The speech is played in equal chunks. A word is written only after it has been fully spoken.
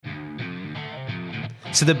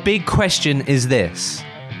So the big question is this: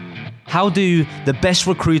 how do the best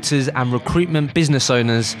recruiters and recruitment business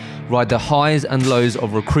owners ride the highs and lows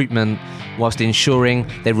of recruitment whilst ensuring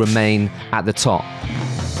they remain at the top?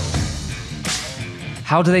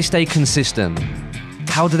 How do they stay consistent?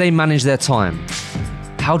 How do they manage their time?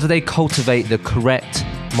 How do they cultivate the correct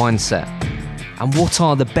mindset? And what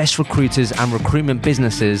are the best recruiters and recruitment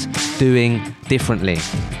businesses doing differently?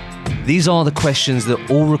 These are the questions that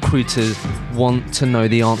all recruiters want to know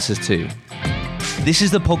the answers to. This is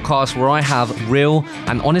the podcast where I have real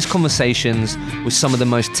and honest conversations with some of the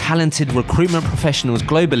most talented recruitment professionals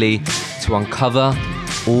globally to uncover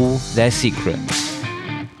all their secrets.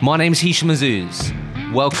 My name's Hisham Azuz.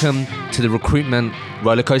 Welcome to the Recruitment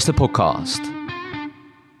Rollercoaster podcast.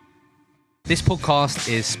 This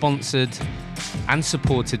podcast is sponsored and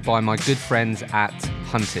supported by my good friends at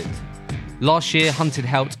Hunted. Last year, Hunted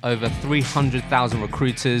helped over 300,000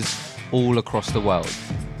 recruiters all across the world.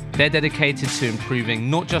 They're dedicated to improving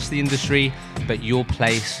not just the industry, but your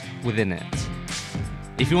place within it.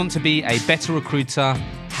 If you want to be a better recruiter,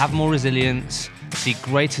 have more resilience, see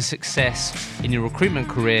greater success in your recruitment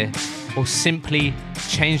career, or simply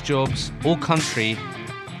change jobs or country,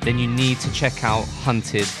 then you need to check out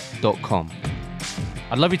hunted.com.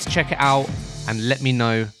 I'd love you to check it out and let me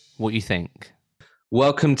know what you think.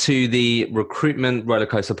 Welcome to the Recruitment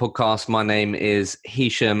Rollercoaster podcast. My name is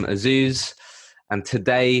Hisham Azuz, and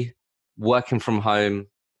today, working from home,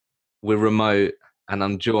 we're remote, and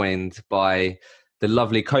I'm joined by the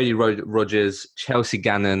lovely Kodie Rogers Chelsea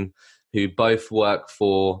Gannon, who both work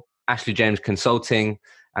for Ashley James Consulting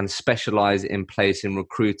and specialise in placing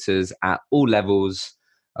recruiters at all levels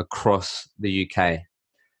across the UK.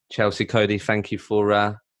 Chelsea, Kodie, thank you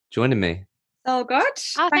for joining me. Oh, good.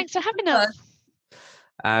 Thanks for having us.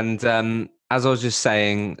 And as I was just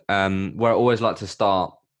saying, where I always like to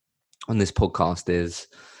start on this podcast is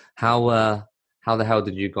how the hell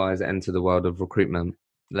did you guys enter the world of recruitment?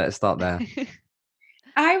 Let's start there.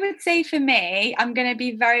 I would say for me, I'm going to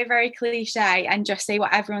be very, very cliche and just say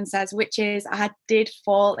what everyone says, which is I did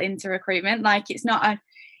fall into recruitment. Like it's not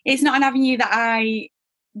an avenue that I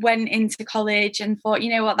went into college and thought, you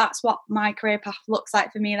know what, that's what my career path looks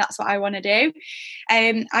like for me. That's what I want to do.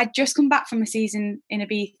 I'd just come back from a season in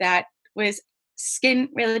Ibiza, was skint,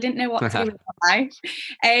 really didn't know what to do with my life.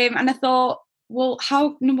 And I thought, well,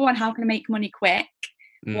 number one, how can I make money quick?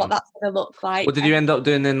 What that's going to look like. What did you end up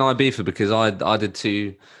doing in Ibiza? Because I did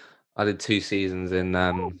two seasons in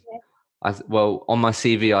on my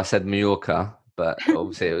CV I said Mallorca, but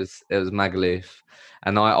obviously it was Magaluf,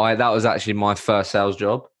 and I that was actually my first sales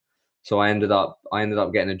job. So I ended up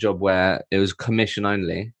getting a job where it was commission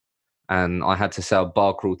only, and I had to sell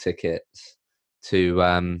bar crawl tickets to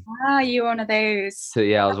you were one of those.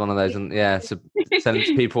 I was one of those, and so selling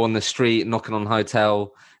to people on the street, knocking on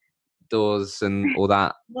hotel doors and all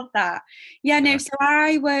that. Love that. Yeah, no, so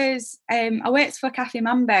I worked for Cafe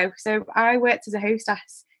Mambo, so I worked as a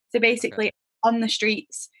hostess, so basically on the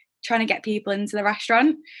streets trying to get people into the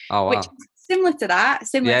restaurant. Oh, wow. Which is similar to that.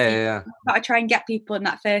 Yeah. Got to try and get people in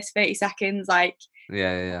that first 30 seconds, like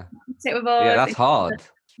sit with us. Yeah, that's hard.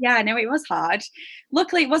 Yeah, no, it was hard.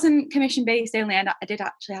 Luckily, it wasn't commission based only, and I did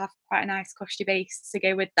actually have quite a nice cushy base to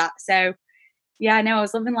go with that. So yeah, no, I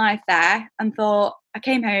was living life there and thought, I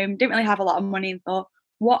came home, didn't really have a lot of money, and thought,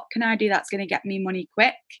 what can I do that's going to get me money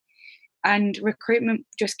quick? And recruitment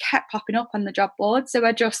just kept popping up on the job board. So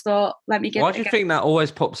I just thought, let me give it a go. Why do you think that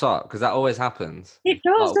always pops up? Because that always happens. It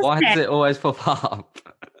does, why does it always pop up?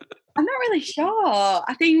 I'm not really sure.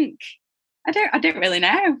 I don't really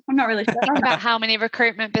know. I'm not really sure. About how many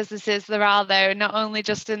recruitment businesses there are, though, not only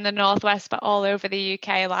just in the Northwest, but all over the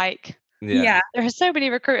UK. Yeah. There are so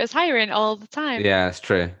many recruiters hiring all the time. Yeah, it's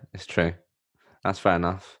true. That's fair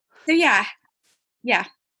enough. So yeah.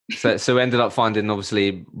 So ended up finding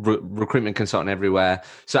obviously recruitment consultant everywhere.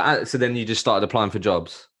 So then you just started applying for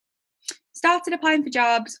jobs. Started applying for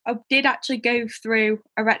jobs. I did actually go through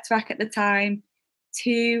a rec at the time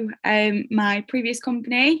to my previous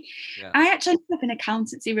company. Yeah. I actually ended up in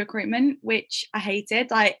accountancy recruitment, which I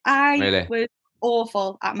hated. Like I was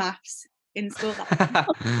awful at maths in school.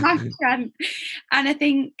 And I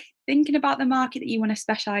think thinking about the market that you want to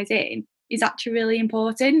specialise in is actually really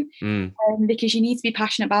important because you need to be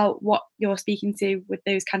passionate about what you're speaking to with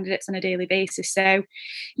those candidates on a daily basis. So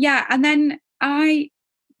yeah, and then I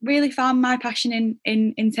really found my passion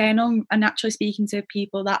in internal and actually speaking to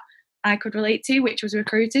people that I could relate to, which was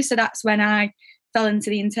recruiters. So that's when I fell into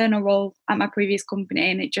the internal role at my previous company,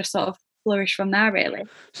 and it just sort of flourished from there, really.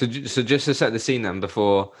 So just to set the scene then,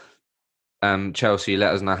 before Chelsea,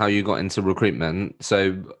 let us know how you got into recruitment.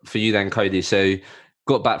 So for you then, Kodie, so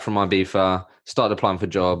got back from Ibiza, started applying for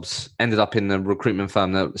jobs, ended up in a recruitment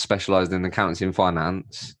firm that specialised in accountancy and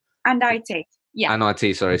finance. And IT, yeah. And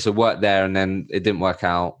IT, sorry. So worked there and then it didn't work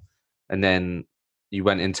out. And then you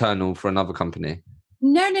went internal for another company.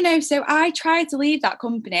 No. So I tried to leave that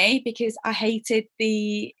company because I hated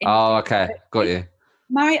the Oh, okay. Got you.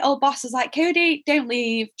 My old boss was like, Kodie, don't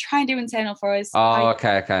leave. Try and do internal for us. Oh,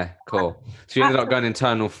 okay. Cool. So you ended up going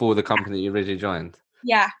internal for the company you originally joined?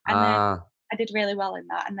 Yeah. And then I did really well in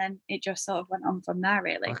that. And then it just sort of went on from there,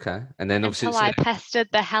 really. Okay. And then obviously... Until I pestered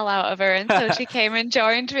the hell out of her until she came and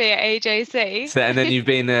joined me at AJC. So, and then you've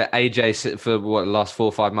been at AJ for what, the last 4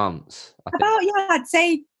 or 5 months? I'd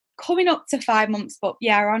say coming up to 5 months, but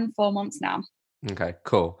yeah, we're on 4 months now. Okay,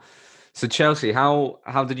 cool. So Chelsea, how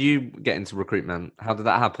did you get into recruitment? How did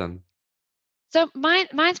that happen? So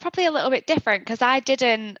mine's probably a little bit different because I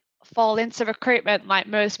didn't fall into recruitment like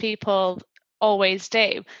most people always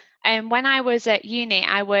do. And when I was at uni,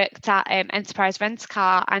 I worked at Enterprise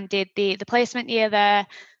Rent-A-Car and did the placement year there,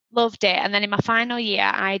 loved it. And then in my final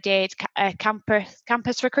year, I did a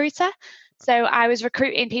campus recruiter. So I was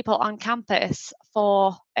recruiting people on campus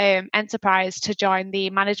for Enterprise to join the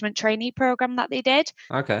management trainee program that they did.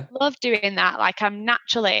 Okay. Love doing that. Like I'm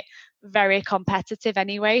naturally very competitive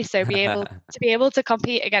anyway. So to be able to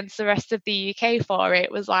compete against the rest of the UK for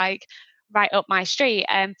it was like right up my street.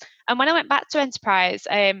 And when I went back to Enterprise,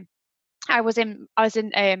 I was in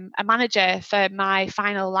a manager for my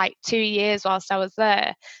final like 2 years whilst I was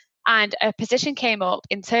there. And a position came up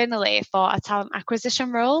internally for a talent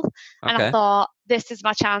acquisition role. And I thought, this is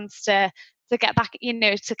my chance to get back,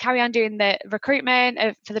 to carry on doing the recruitment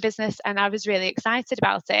for the business. And I was really excited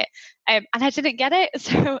about it. And I didn't get it.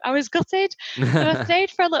 So I was gutted. So I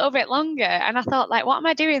stayed for a little bit longer. And I thought, like, what am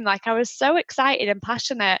I doing? Like, I was so excited and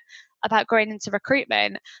passionate about going into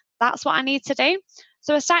recruitment. That's what I need to do.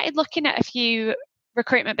 So I started looking at a few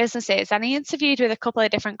recruitment businesses and I interviewed with a couple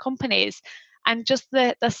of different companies. And just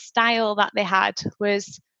the style that they had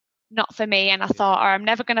was not for me. And I thought, I'm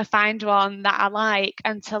never going to find one that I like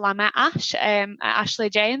until I met Ash, at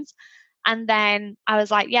Ashley James. And then I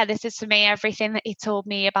was like, yeah, this is for me. Everything that he told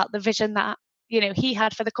me about the vision that, he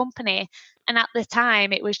had for the company. And at the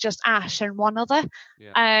time, it was just Ash and one other.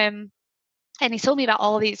 Yeah. And he told me about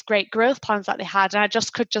all these great growth plans that they had. And I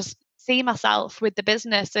could see myself with the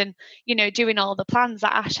business and, doing all the plans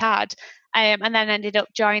that Ash had. And then ended up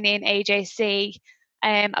joining AJC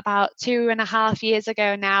about 2.5 years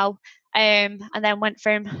ago now. And then went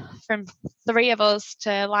from 3 of us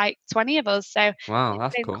to like 20 of us. So wow,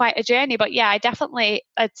 that's it's been cool. quite a journey. But yeah, I definitely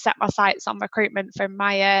had set my sights on recruitment from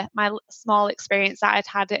my my small experience that I'd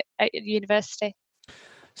had at university.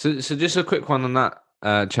 So just a quick one on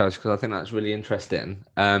that, Chelsea, because I think that's really interesting.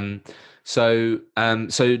 So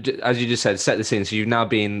as you just said, set the scene. So you've now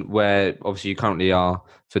been where obviously you currently are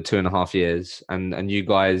for 2.5 years, and you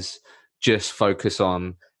guys just focus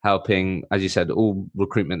on helping, as you said, all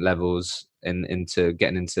recruitment levels into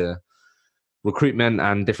getting into recruitment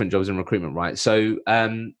and different jobs in recruitment, right? So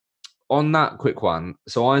on that quick one,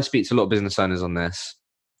 so I speak to a lot of business owners on this,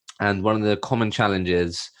 and one of the common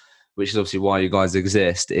challenges, which is obviously why you guys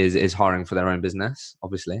exist, is hiring for their own business,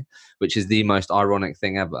 obviously, which is the most ironic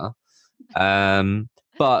thing ever.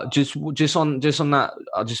 But just on that,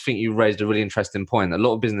 I just think you raised a really interesting point. A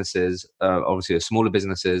lot of businesses, obviously, are smaller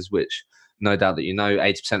businesses, which no doubt that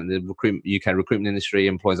 80% of the UK recruitment industry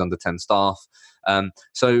employs under 10 staff.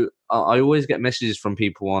 So I always get messages from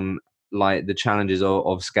people on like the challenges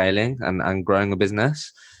of scaling and growing a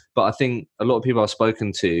business. But I think a lot of people I've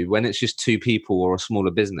spoken to, when it's just 2 people or a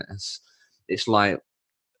smaller business, it's like,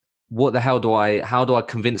 what the hell how do I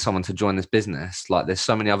convince someone to join this business? Like there's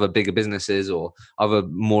so many other bigger businesses or other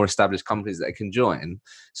more established companies that can join.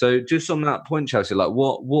 So just on that point, Chelsea, like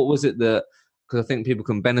what was it that, because I think people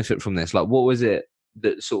can benefit from this, like what was it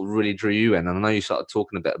that sort of really drew you in? And I know you started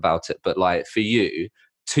talking a bit about it, but like for you,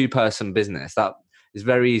 2-person business, that is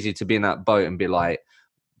very easy to be in that boat and be like,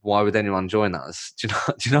 why would anyone join us? Do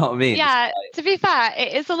you know what I mean? Yeah, to be fair,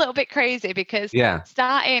 it is a little bit crazy because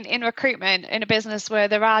starting in recruitment in a business where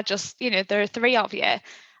there are just, there are 3 of you,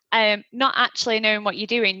 not actually knowing what you're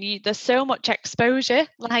doing, there's so much exposure.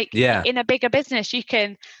 Like in a bigger business, you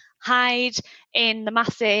can hide in the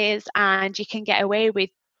masses and you can get away with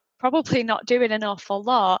probably not doing an awful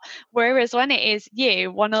lot. Whereas when it is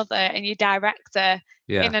you, one other, and your director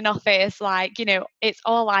in an office, like, it's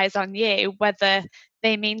all eyes on you, whether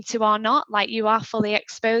they mean to or not, like you are fully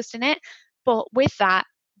exposed in it. But with that,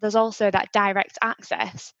 there's also that direct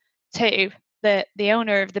access to the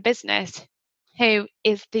owner of the business, who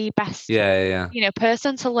is the best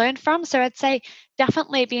person to learn from. So I'd say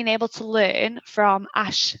definitely being able to learn from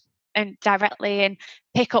Ash and directly and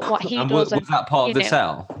pick up what he And does. was that part of the know,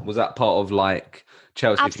 sell? Was that part of like,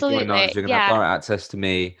 Chelsea, if you join us, absolutely, you're going to have direct access to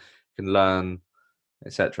me, you can learn,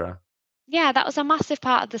 etc. Yeah, that was a massive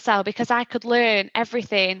part of the sell, because I could learn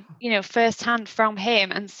everything, firsthand from him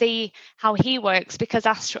and see how he works, because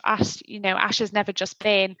Ash has never just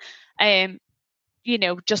been,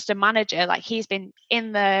 just a manager. Like, he's been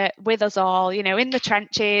with us all, in the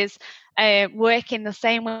trenches, working the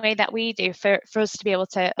same way that we do, for us to be able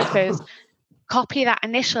to, I suppose, copy that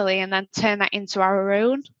initially and then turn that into our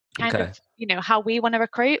own kind of, how we want to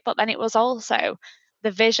recruit. But then it was also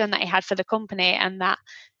the vision that he had for the company, and that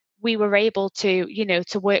we were able to,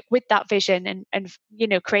 to work with that vision and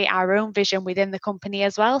create our own vision within the company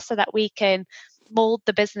as well, so that we can mold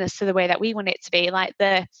the business to the way that we want it to be. Like,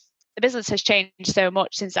 the business has changed so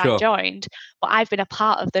much since I joined, but I've been a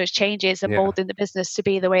part of those changes and molding the business to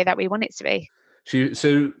be the way that we want it to be.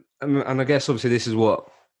 So, and I guess obviously this is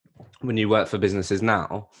what, when you work for businesses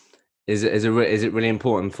now, is it really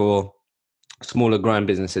important for smaller growing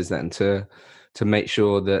businesses then to make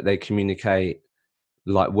sure that they communicate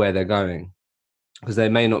like where they're going? Because they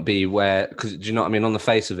may not be because do you know what I mean? On the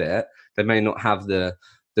face of it, they may not have the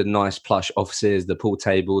nice plush offices, the pool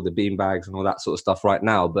table, the bean bags and all that sort of stuff right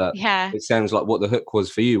now. But it sounds like what the hook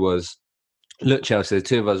was for you was, look, Chelsea, there's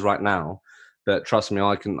two of us right now, but trust me,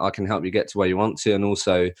 I can help you get to where you want to. And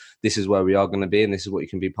also, this is where we are going to be, and this is what you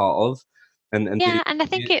can be part of. And I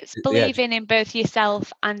think it's believing in both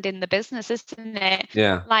yourself and in the business, isn't it?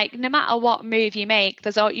 Yeah. Like, no matter what move you make,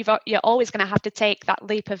 you're always going to have to take that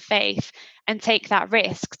leap of faith and take that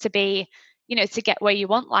risk to be, to get where you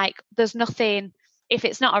want. Like, there's nothing, if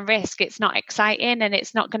it's not a risk, it's not exciting, and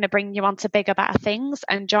it's not going to bring you on to bigger, better things.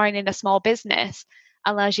 And joining a small business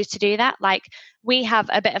allows you to do that. Like, we have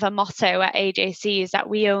a bit of a motto at AJC, is that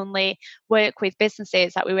we only work with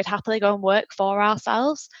businesses that we would happily go and work for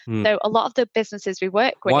ourselves. So a lot of the businesses we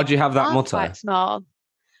work with, why do you have that motto? Quite small.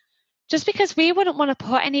 Just because we wouldn't want to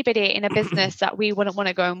put anybody in a business that we wouldn't want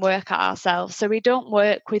to go and work at ourselves. So we don't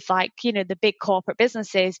work with, like, the big corporate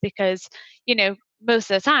businesses, because,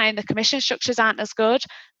 most of the time the commission structures aren't as good,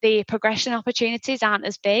 the progression opportunities aren't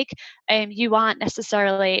as big, and you aren't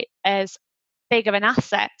necessarily as big of an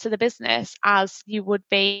asset to the business as you would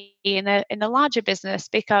be in a larger business,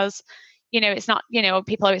 because it's not,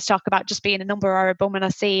 people always talk about just being a number or a bum in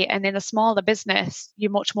a seat, and in a smaller business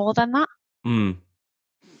you're much more than that.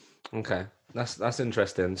 Okay, that's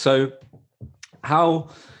interesting. So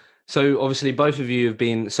obviously both of you have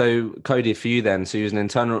been, so Kodie, for you then, so you was an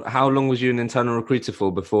internal, how long was you an internal recruiter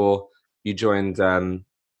for before you joined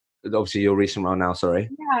obviously your recent role now? Sorry.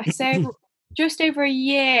 So just over a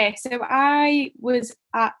year. So I was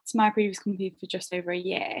at my previous company for just over a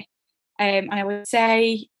year. And I would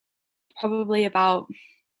say probably about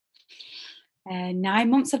 9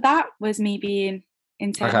 months of that was me being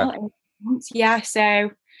internal. Okay. Yeah.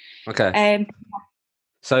 So. Okay.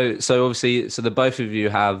 So obviously, so the both of you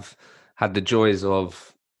have had the joys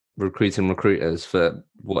of recruiting recruiters for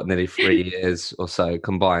nearly 3 years or so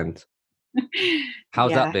combined.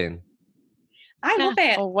 How's that been? I love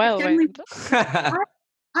it. Oh, well,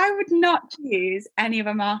 I would not choose any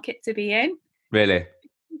other market to be in. Really?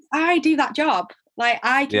 I do that job. Like,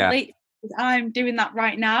 I can relate, because I'm doing that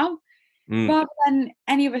right now. Rather than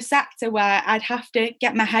any other sector where I'd have to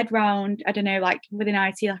get my head round, I don't know, like within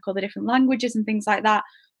IT, like all the different languages and things like that.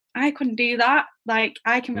 I couldn't do that. Like,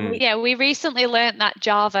 I can relate. Yeah, we recently learned that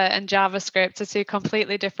Java and JavaScript are two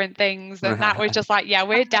completely different things, and that was just like,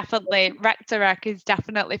 we're definitely, Rec is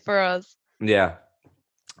definitely for us. Yeah,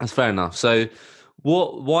 that's fair enough. So,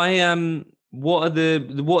 what are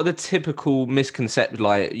the typical misconceptions?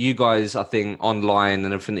 Like, you guys, I think online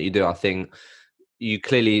and everything that you do, I think you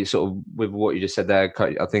clearly sort of, with what you just said there,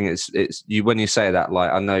 I think it's you, when you say that,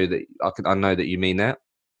 like, I know that you mean it.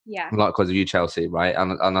 Yeah. Likewise with you, Chelsea, right?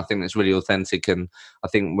 And I think it's really authentic. And I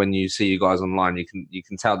think when you see you guys online, you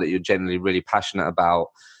can tell that you're generally really passionate about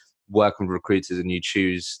working with recruiters, and you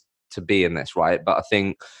choose to be in this, right? But I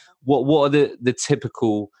think what are the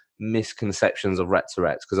typical misconceptions of Rec to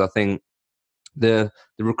Rec? Because I think the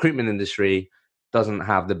recruitment industry doesn't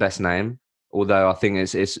have the best name, although I think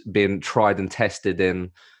it's been tried and tested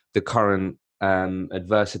in the current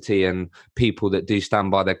adversity, and people that do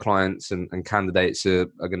stand by their clients and candidates are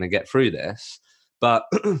going to get through this. But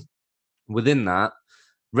within that,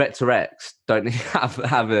 Rec to Rec don't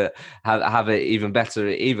have it even better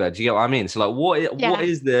either. Do you get what I mean? So, like, what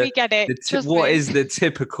is we get it. what is the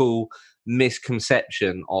typical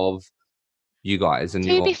misconception of you guys? And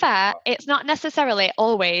to be fair, it's not necessarily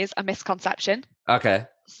always a misconception. Okay.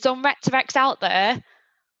 Some Rec to Recs out there,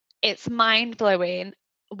 it's mind blowing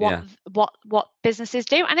what businesses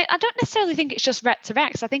do. And I don't necessarily think it's just rec to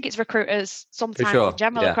recs. I think it's recruiters sometimes in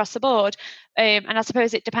general across the board. And I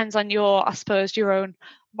suppose it depends on your own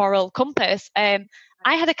moral compass. I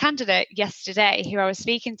had a candidate yesterday who I was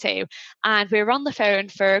speaking to, and we were on the phone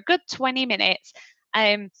for a good 20 minutes.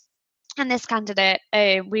 And this candidate,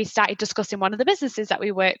 we started discussing one of the businesses that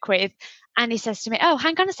we work with. And he says to me, "Oh,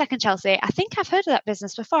 hang on a second, Chelsea. I think I've heard of that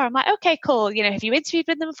business before." I'm like, "Okay, cool. You know, have you interviewed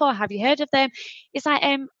with them before? Have you heard of them?" He's like,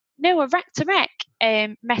 "No, a rec to rec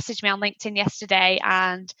messaged me on LinkedIn yesterday,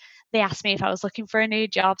 and they asked me if I was looking for a new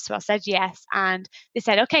job. So I said yes. And they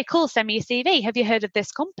said, okay, cool, send me your CV. Have you heard of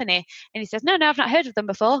this company?" And he says, "No, I've not heard of them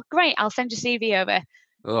before." "Great, I'll send your CV over."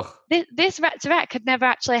 Ugh. This rec to rec had never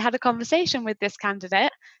actually had a conversation with this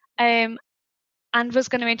candidate. And was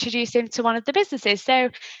going to introduce him to one of the businesses.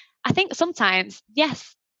 So I think sometimes,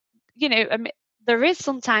 yes, you know, there is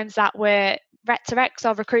sometimes that where rec to recs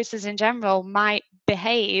or recruiters in general might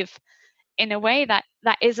behave in a way that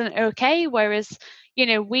isn't okay. Whereas, you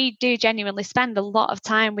know, we do genuinely spend a lot of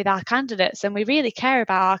time with our candidates, and we really care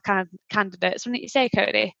about our candidates. Wouldn't you say,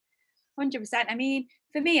 Kodie? 100%. I mean,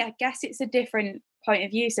 for me, I guess it's a different point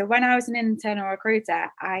of view. So when I was an internal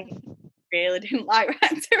recruiter, I really didn't like rec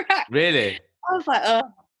to rec. Really? I was like, oh,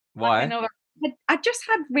 why? I just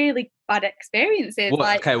had really bad experiences.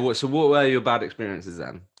 So what were your bad experiences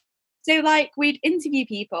then? So like we'd interview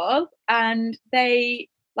people and they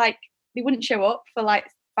wouldn't show up for like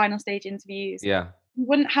final stage interviews. Yeah. We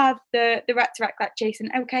wouldn't have the rec to rec like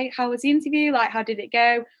chasing, "Okay, how was the interview? Like, how did it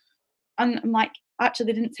go?" And I'm like, actually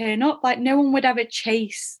they didn't turn up. Like no one would ever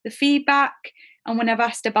chase the feedback. And when I've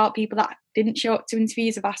asked about people that didn't show up to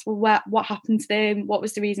interviews, I've asked, well, what happened to them? What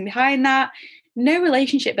was the reason behind that? No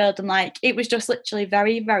relationship building. Like it was just literally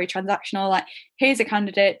very, very transactional. Like, here's a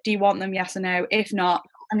candidate. Do you want them? Yes or no? If not,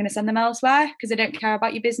 I'm going to send them elsewhere because I don't care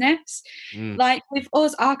about your business. Like with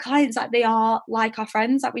us, our clients, like they are like our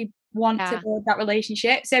friends, like we want to build that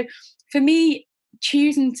relationship. So for me,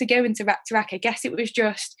 choosing to go into rec to rec, I guess it was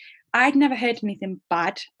just, I'd never heard anything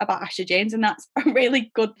bad about Ashley James, and that's a really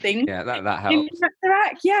good thing. Yeah, that helps.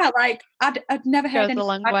 Yeah, like I'd never heard anything. Goes a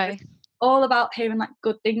long way. All about hearing like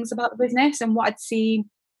good things about the business, and what I'd seen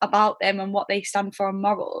about them and what they stand for and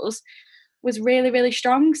morals was really, really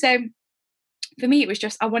strong. So for me, it was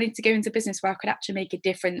just I wanted to go into business where I could actually make a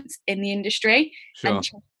difference in the industry and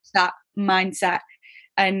change that mindset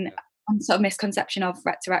and sort of misconception of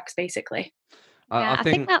rec to recs, basically. Yeah, I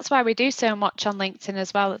think that's why we do so much on LinkedIn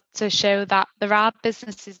as well, to show that there are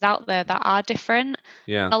businesses out there that are different.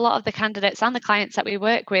 Yeah. And a lot of the candidates and the clients that we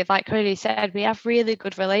work with, like Kodie said, we have really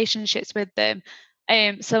good relationships with them.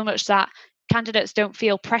 So much that candidates don't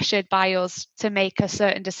feel pressured by us to make a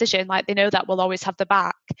certain decision. Like they know that we'll always have the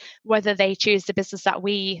back, whether they choose the business that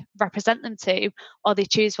we represent them to, or they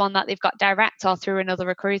choose one that they've got direct or through another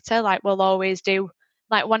recruiter. Like we'll always do,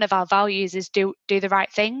 like one of our values is do the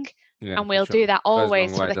right thing. Yeah, and we'll do that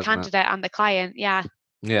always for the candidate and the client. Yeah.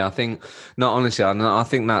 Yeah, I think, no, honestly, I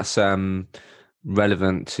think that's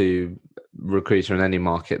relevant to recruiter in any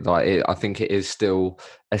market. Like, I think it is still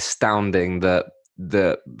astounding that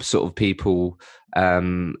the sort of people,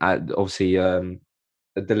 obviously,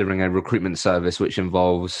 delivering a recruitment service which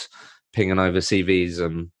involves pinging over CVs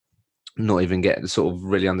and not even getting sort of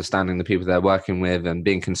really understanding the people they're working with and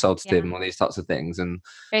being consultative and all these types of things, and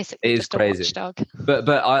basically it is just crazy. A watchdog.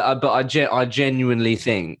 But I genuinely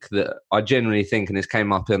think, and this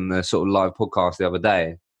came up in the sort of live podcast the other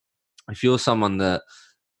day, if you're someone that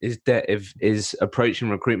is approaching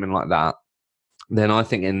recruitment like that, then I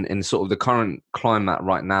think in sort of the current climate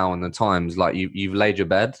right now and the times, like you've laid your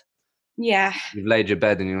bed. Yeah, you've laid your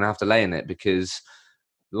bed and you're gonna have to lay in it, because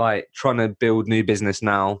like trying to build new business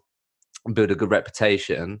now, build a good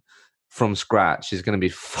reputation from scratch is going to be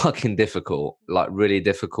fucking difficult, like really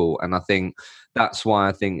difficult. And I think that's why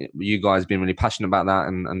I think you guys have been really passionate about that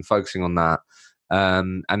and focusing on that,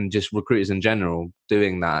 and just recruiters in general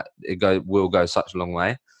doing that, will go such a long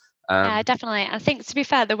way. Yeah, definitely. I think, to be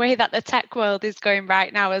fair, the way that the tech world is going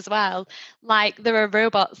right now as well, like there are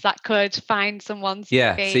robots that could find someone's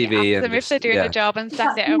CV, ask them if they're doing a job and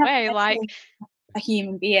send it away. Like a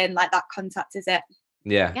human being, like that contact, is it?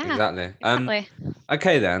 Yeah, exactly.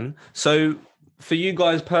 Okay, then. So for you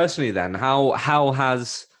guys personally, then, how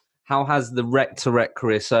has the rec to rec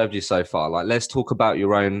career served you so far? Like, let's talk about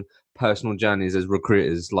your own personal journeys as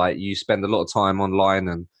recruiters. Like, you spend a lot of time online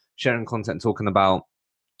and sharing content, talking about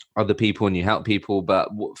other people, and you help people. But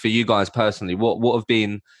for you guys personally, what have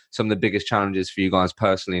been some of the biggest challenges for you guys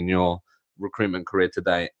personally in your recruitment career to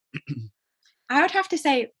date? I would have to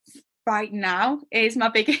say, right now is my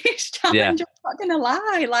biggest challenge. I'm not gonna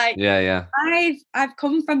lie. Like, I've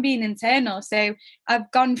come from being internal, so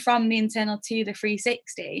I've gone from the internal to the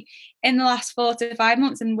 360 in the last 4 to 5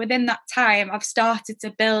 months, and within that time, I've started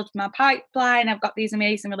to build my pipeline. I've got these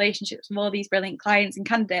amazing relationships with all these brilliant clients and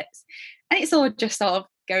candidates, and it's all just sort of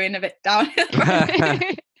going a bit downhill.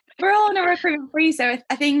 We're all in a recruitment freeze, so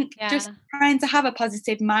I think just trying to have a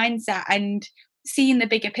positive mindset and seeing the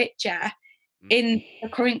bigger picture in the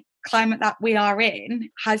current climate that we are in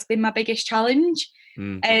has been my biggest challenge.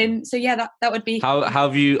 So yeah, that would be. How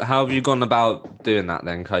have you gone about doing that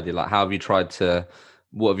then, Kodie? Like, what have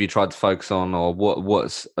you tried to focus on, or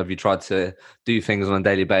what have you tried to do things on a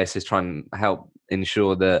daily basis, try and help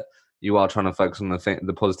ensure that you are trying to focus on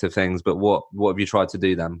the positive things? But what have you tried to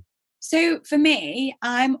do then? So for me,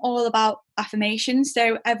 I'm all about affirmations.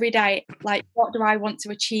 So every day, like, what do I want to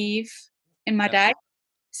achieve in my day?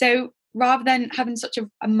 So rather than having such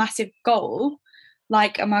a massive goal,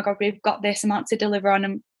 like, oh my God, we've got this amount to deliver on,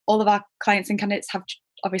 and all of our clients and candidates have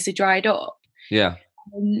obviously dried up. Yeah.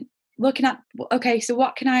 Looking at, okay, so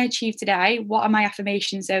what can I achieve today? What are my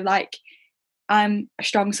affirmations? So like, I'm a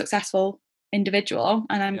strong, successful individual,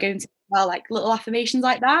 and I'm going to like little affirmations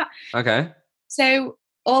like that. Okay. So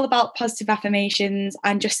all about positive affirmations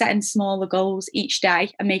and just setting smaller goals each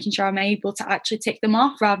day and making sure I'm able to actually tick them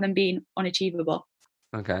off rather than being unachievable.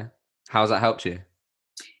 Okay. How's that helped you?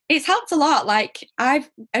 It's helped a lot. Like,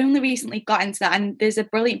 I've only recently got into that, and there's a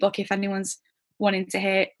brilliant book if anyone's wanting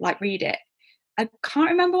to read it. I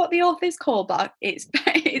can't remember what the author's called, but it's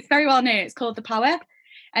very well known. It's called The Power,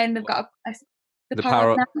 and they've got the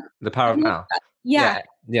power of now. The Power of Now. Yeah.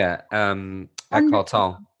 Eckhart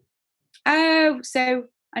Tolle. Oh, so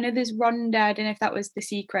I know there's Rhonda. I don't know if that was The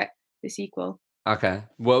Secret, the sequel. Okay.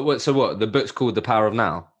 So what? The book's called The Power of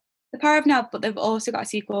Now? The Power of Now, but they've also got a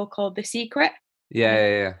sequel called The Secret.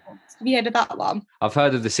 Yeah. Have you heard of that one? I've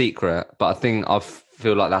heard of The Secret, but I think I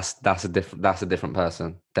feel like that's a different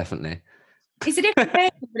person, definitely. It's a different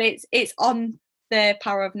person, but it's on The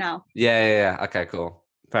Power of Now. Yeah. Okay, cool.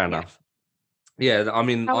 Fair enough. Yeah, I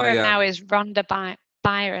mean, Power of Now is Rhonda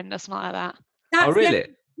Byron or something like that. Really?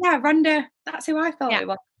 Yeah, Rhonda. That's who I thought it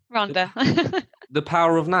was. Rhonda. The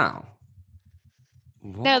Power of Now.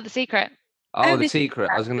 What? No, The Secret. Oh, The Secret.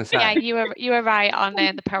 I was going to say. Yeah, you were right on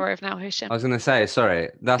The Power of Now, Hisham. I was going to say, sorry.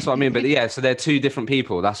 That's what I mean. But yeah, so they're two different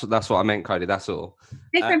people. That's what I meant, Kodie. That's all.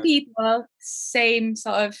 Different people, same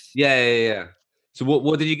sort of. Yeah. So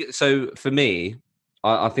what did you get? So for me,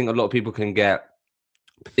 I think a lot of people can get,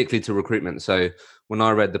 particularly to recruitment. So when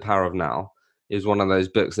I read The Power of Now, it was one of those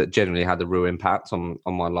books that generally had a real impact on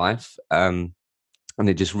my life. And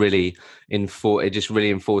it just really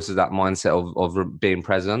enforces that mindset of being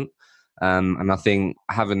present. And I think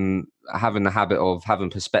having the habit of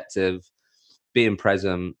having perspective, being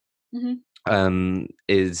present,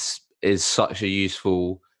 is such a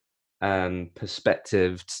useful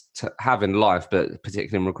perspective to have in life, but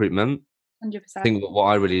particularly in recruitment. 100%. I think what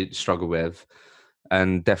I really struggle with,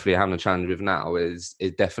 and definitely having a challenge with now, is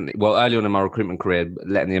definitely, well, early on in my recruitment career,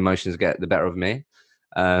 letting the emotions get the better of me.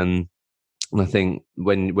 And I think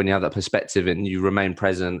when you have that perspective and you remain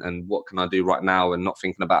present and what can I do right now, and not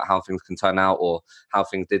thinking about how things can turn out or how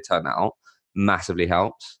things did turn out, massively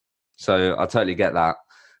helps. So I totally get that.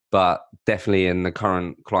 But definitely in the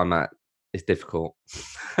current climate, it's difficult.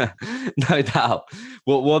 No doubt.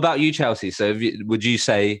 What about you, Chelsea? So would you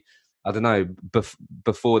say, I don't know,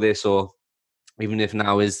 before this, or even if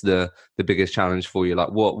now is the biggest challenge for you, like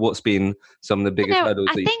what's been some of the biggest hurdles?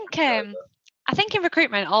 I think in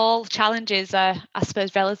recruitment, all challenges are, I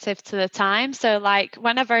suppose, relative to the time. So like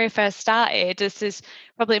when I very first started, this is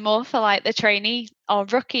probably more for like the trainee or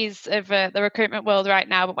rookies of the recruitment world right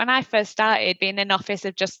now. But when I first started, being in an office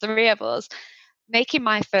of just 3 of us, making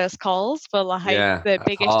my first calls were like the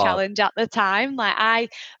biggest challenge at the time. Like I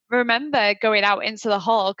remember going out into the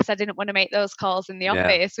hall because I didn't want to make those calls in the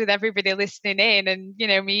office with everybody listening in, and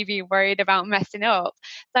me being worried about messing up.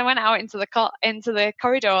 So I went out into the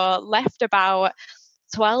corridor, left about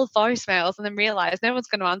 12 voicemails, and then realised no one's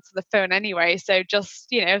going to answer the phone anyway. So just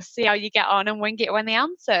see how you get on and wing it when they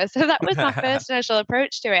answer. So that was my first initial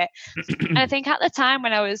approach to it. And I think at the time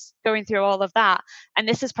when I was going through all of that, and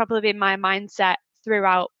this has probably been my mindset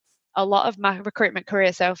throughout a lot of my recruitment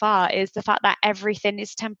career so far, is the fact that everything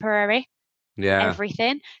is temporary.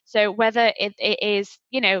 Everything. So whether it is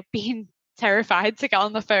being terrified to get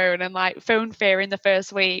on the phone and like phone fear in the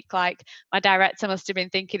first week, like my director must have been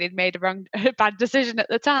thinking he'd made a bad decision at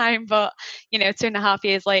the time, but 2.5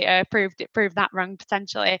 years later proved that wrong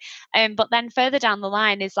potentially. But then further down the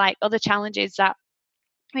line is like other challenges that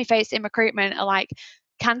we face in recruitment are like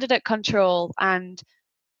candidate control and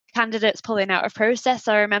candidates pulling out of process.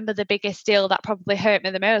 I remember the biggest deal that probably hurt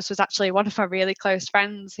me the most was actually one of my really close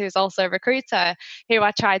friends who's also a recruiter, who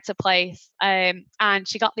I tried to place, and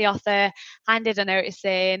she got the offer, handed a notice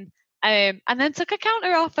in, and then took a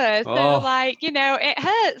counter offer. So like, it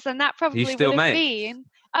hurts, and that probably would have been.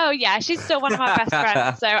 Oh yeah, she's still one of my best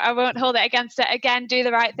friends, so I won't hold it against her. Again, do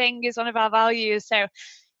the right thing is one of our values. So,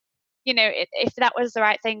 if that was the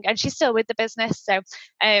right thing, and she's still with the business. So,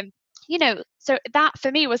 so that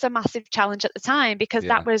for me was a massive challenge at the time, because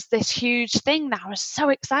that was this huge thing that I was so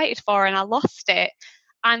excited for, and I lost it,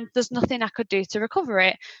 and there's nothing I could do to recover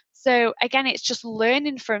it. So again, it's just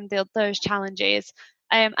learning from those challenges.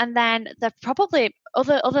 And then the probably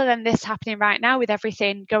other than this happening right now with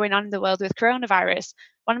everything going on in the world with coronavirus,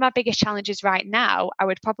 one of my biggest challenges right now, I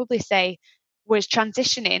would probably say, was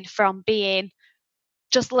transitioning from being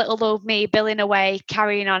just little old me billing away,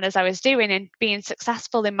 carrying on as I was doing, and being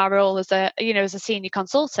successful in my role as a senior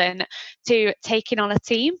consultant, to taking on a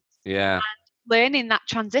team. Yeah. And learning that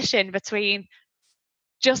transition between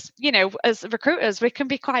just, as recruiters, we can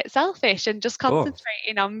be quite selfish and just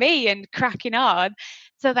concentrating on me and cracking on.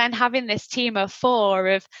 So then having this team of 4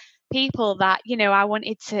 of people that, I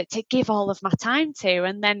wanted to give all of my time to,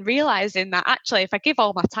 and then realizing that actually, if I give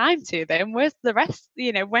all my time to them, where's the rest?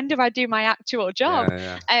 When do I do my actual job?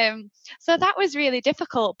 So that was really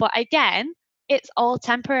difficult. But again, it's all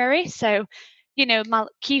temporary. So, my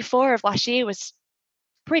Q4 of last year was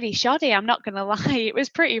pretty shoddy, I'm not going to lie. It was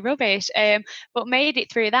pretty rubbish, but made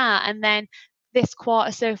it through that. And then this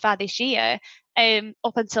quarter so far this year,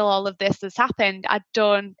 up until all of this has happened, I'd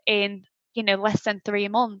done in, less than 3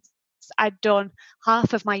 months, I'd done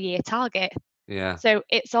half of my year target. Yeah. So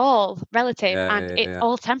it's all relative, and it's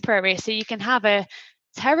all temporary. So you can have a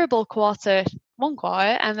terrible quarter, one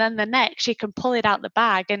quarter, and then the next you can pull it out the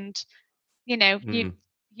bag, and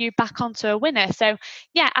you back onto a winner. So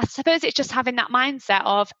yeah, I suppose it's just having that mindset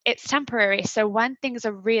of it's temporary. So when things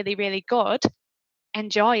are really, really good,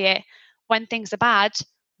 enjoy it. When things are bad,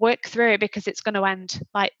 work through it, because it's going to end.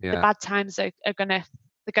 Like the bad times are gonna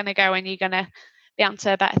go, and you're gonna be onto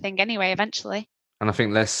a better thing anyway eventually. And I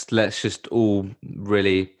think let's just all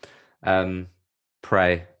really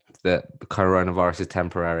pray that coronavirus is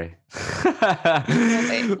temporary.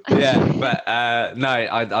 Yeah, but no,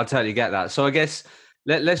 I totally get that. So I guess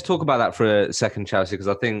let's talk about that for a second, Chelsea, because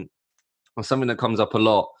I think it's something that comes up a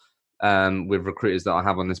lot with recruiters that I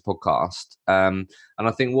have on this podcast. And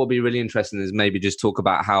I think what would be really interesting is maybe just talk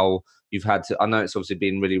about how you've had to, I know it's obviously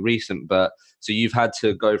been really recent, but so you've had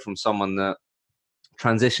to go from someone that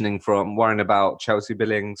transitioning from worrying about Chelsea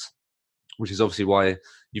billings, which is obviously why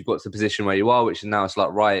you've got to the position where you are, which is now it's like,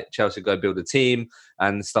 right, Chelsea, go build a team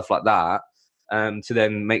and stuff like that, to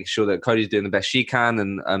then make sure that Kodie's doing the best she can,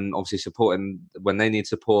 and obviously supporting when they need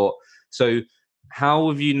support. So how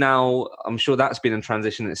have you now, I'm sure that's been a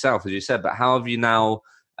transition in itself, as you said, but how have you now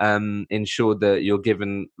ensured that you're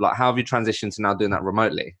given, like, how have you transitioned to now doing that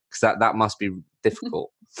remotely? Because that must be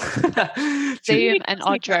difficult. Zoom and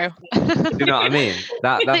Odro. You know what I mean?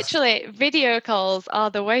 That's literally, video calls are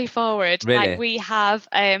the way forward. Really? Like we have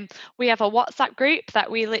a WhatsApp group that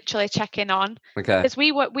we literally check in on. Okay. Because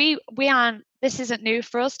we aren't. This isn't new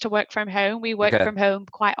for us to work from home. We work from home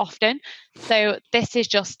quite often, so this is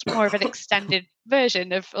just more of an extended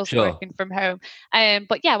version of us working from home.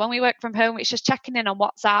 But yeah, when we work from home, it's just checking in on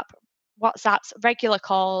WhatsApp's regular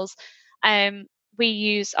calls. We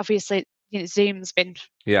use, obviously, Zoom's been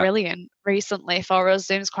brilliant recently for us.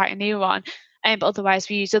 Zoom's quite a new one. But otherwise,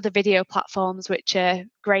 we use other video platforms, which are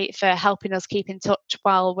great for helping us keep in touch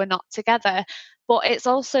while we're not together. But it's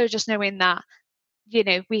also just knowing that,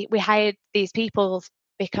 we hired these people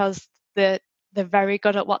because they're very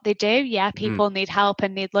good at what they do. Yeah, people need help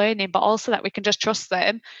and need learning, but also that we can just trust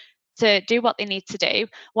them to do what they need to do.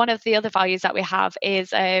 One of the other values that we have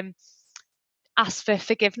is ask for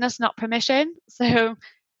forgiveness, not permission. So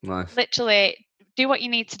nice. Literally do what you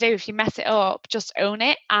need to do. If you mess it up, just own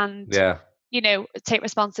it and take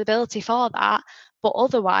responsibility for that. But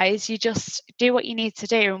otherwise, you just do what you need to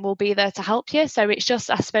do, and we'll be there to help you. So it's just,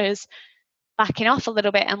 I suppose, backing off a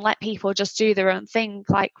little bit and let people just do their own thing.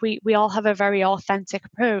 Like we all have a very authentic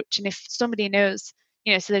approach, and if somebody knows,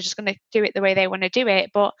 so they're just going to do it the way they want to do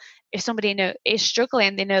it. But if somebody is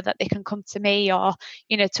struggling, they know that they can come to me or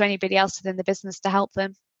to anybody else within the business to help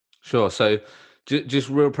them. Sure. So just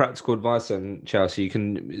real practical advice then, Chelsea. You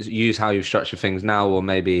can use how you've structured things now, or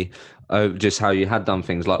maybe just how you had done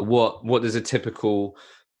things. Like what does a typical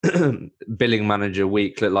billing manager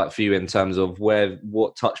week look like for you, in terms of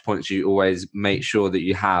what touch points you always make sure that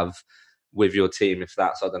you have with your team? If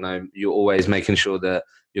that's, I don't know, you're always making sure that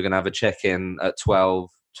you're going to have a check-in at 12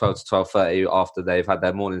 12 to 12:30 after they've had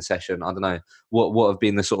their morning session? I don't know. What have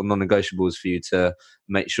been the sort of non-negotiables for you to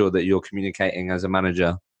make sure that you're communicating as a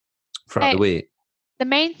manager throughout the week? The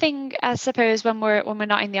main thing, I suppose, when we're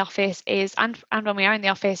not in the office is, and when we are in the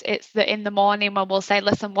office, it's that in the morning when we'll say,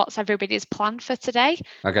 listen, what's everybody's plan for today?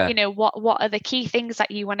 Okay. You know, what are the key things that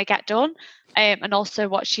you want to get done, and also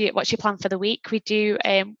what's your plan for the week? We do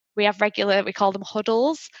we have regular, we call them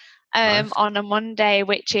huddles, Nice. on a Monday,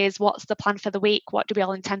 which is what's the plan for the week? What do we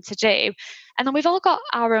all intend to do? And then we've all got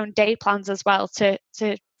our own day plans as well to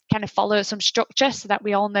kind of follow some structure so that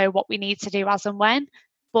we all know what we need to do as and when.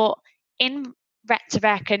 But in rec to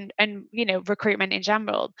rec and you know, recruitment in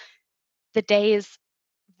general, the days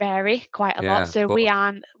vary quite a lot. So we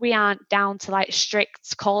aren't down to like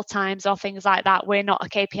strict call times or things like that. We're not a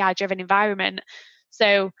KPI driven environment.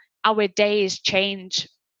 So our days change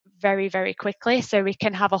very, very quickly. So we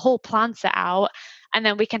can have a whole plan set out, and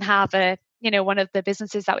then we can have one of the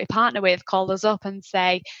businesses that we partner with call us up and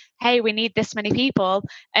say, hey, we need this many people.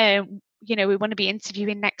 We want to be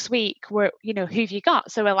interviewing next week. Who have you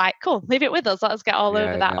got? So we're like, cool, leave it with us. Let us get all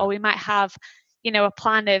over that. Or we might have, a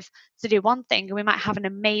plan to do one thing, and we might have an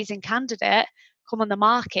amazing candidate come on the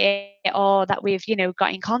market, or that we've,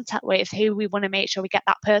 got in contact with, who we want to make sure we get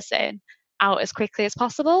that person out as quickly as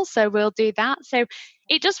possible. So we'll do that. So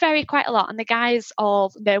it does vary quite a lot. And the guys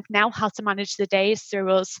all know now how to manage the days through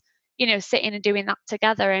us, sitting and doing that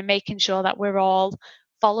together and making sure that we're all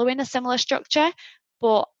following a similar structure.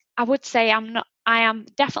 But I would say I am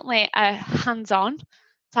definitely a hands-on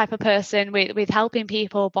type of person with helping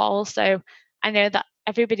people, but also I know that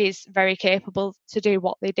everybody's very capable to do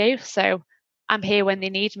what they do. So I'm here when they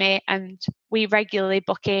need me, and we regularly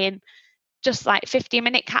book in just like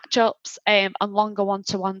 15-minute catch-ups and longer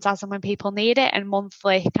one-to-ones as and when people need it, and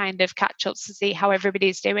monthly kind of catch-ups to see how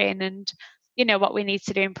everybody's doing and, what we need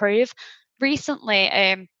to do improve.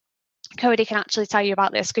 Recently, Kodie can actually tell you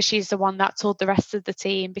about this because she's the one that told the rest of the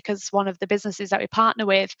team, because one of the businesses that we partner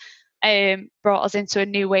with brought us into a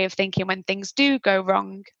new way of thinking when things do go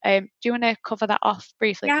wrong. Do you want to cover that off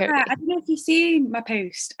briefly, Yeah, Kodie? I don't know if you've seen my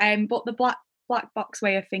post, but the black box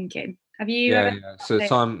way of thinking. Have you ever? Yeah. So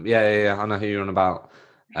I know who you're on about.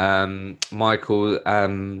 Michael,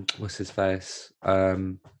 what's his face?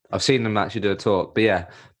 I've seen them actually do a talk, but yeah,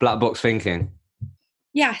 black box thinking.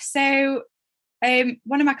 Yeah. So,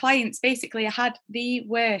 one of my clients, basically, I had the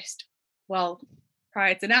worst. Well,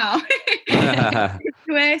 prior to now, the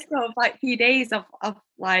worst of like few days of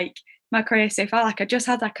like my career so far. Like I just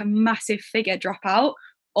had like a massive figure drop out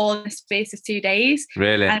all in the space of 2 days.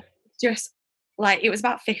 Really? And just like it was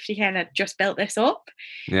about 50k, and I just built this up.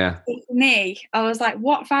 Yeah. So for me, I was like,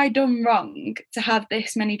 what have I done wrong to have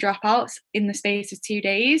this many dropouts in the space of 2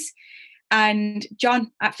 days? And John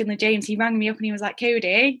at Finley James, he rang me up and he was like,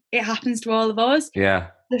 Kodie, it happens to all of us. Yeah.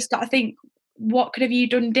 Just got to think, what could have you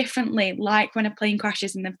done differently? Like when a plane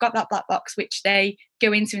crashes and they've got that black box, which they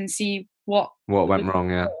go into and see what went wrong.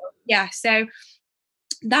 Yeah. Yeah. So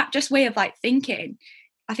that just way of like thinking,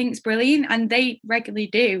 I think it's brilliant. And they regularly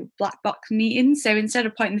do black box meetings. So instead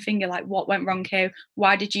of pointing the finger like, what went wrong here?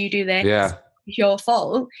 Why did you do this? Yeah. It's your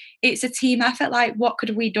fault. It's a team effort. Like, what could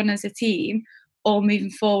have we done as a team? Or moving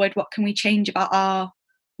forward, what can we change about our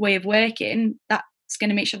way of working that's going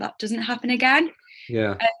to make sure that doesn't happen again?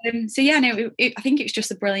 Yeah. I think it's just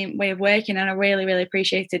a brilliant way of working, and I really, really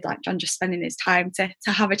appreciated like John just spending his time to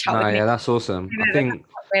have a chat with me. Yeah, that's awesome. I think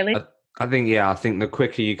the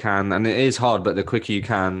quicker you can, and it is hard, but the quicker you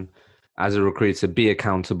can as a recruiter, be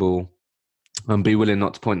accountable and be willing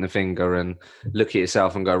not to point the finger and look at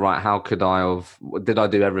yourself and go, right, did I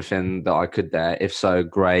do everything that I could there? If so,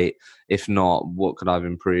 great. If not, what could I have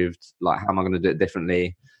improved? Like, how am I going to do it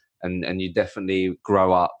differently? And you definitely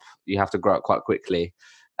grow up. You have to grow up quite quickly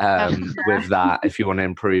with that if you want to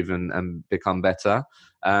improve and become better.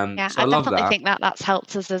 So I love definitely think that's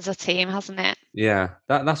helped us as a team, hasn't it? Yeah,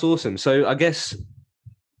 that's awesome. So I guess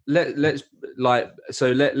let's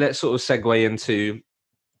sort of segue into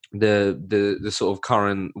the sort of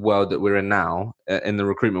current world that we're in now in the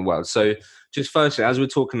recruitment world. So just firstly, as we're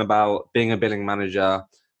talking about being a billing manager,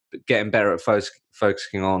 getting better at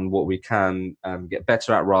focusing on what we can get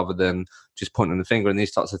better at rather than just pointing the finger and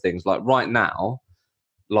these types of things. Like right now,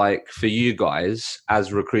 like for you guys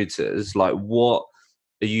as recruiters, like what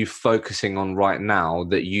are you focusing on right now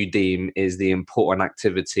that you deem is the important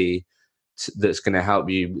activity that's going to help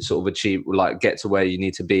you sort of achieve, like get to where you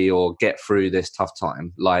need to be or get through this tough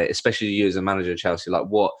time? Like, especially you as a manager, Chelsea, like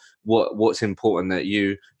what's important that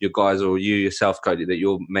your guys or you yourself, Kodie, that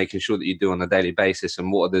you're making sure that you do on a daily basis,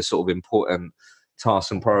 and what are the sort of important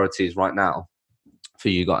tasks and priorities right now for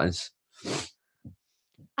you guys?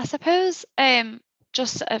 I suppose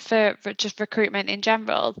just for just recruitment in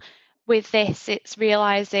general, with this, it's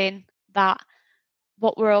realizing that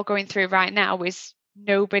what we're all going through right now is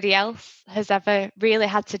nobody else has ever really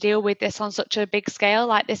had to deal with this on such a big scale.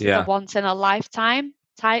 Like, this is a once in a lifetime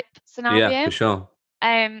type scenario. Yeah, for sure.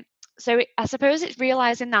 So I suppose it's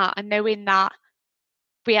realizing that and knowing that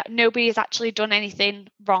nobody has actually done anything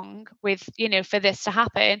wrong with, for this to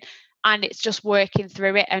happen, and it's just working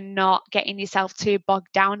through it and not getting yourself too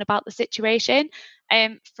bogged down about the situation.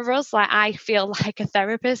 For us, like, I feel like a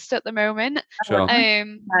therapist at the moment. Sure.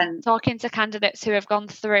 Talking to candidates who have gone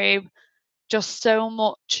through just so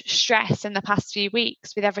much stress in the past few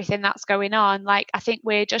weeks with everything that's going on. Like, I think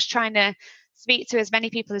we're just trying to speak to as many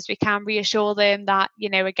people as we can, reassure them that,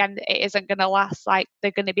 again, it isn't going to last. Like,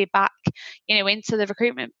 they're going to be back, into the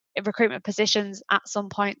recruitment positions at some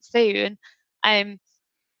point soon.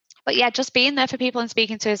 But yeah, just being there for people and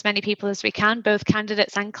speaking to as many people as we can, both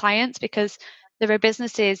candidates and clients, because there are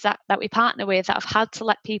businesses that we partner with that have had to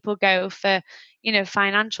let people go for,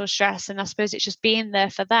 financial stress. And I suppose it's just being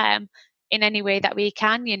there for them in any way that we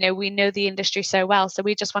can. We know the industry so well, so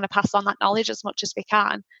we just want to pass on that knowledge as much as we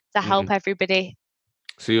can to help everybody.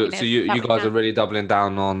 So you guys are really doubling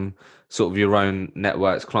down on sort of your own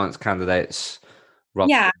networks, clients, candidates,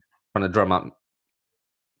 trying to drum up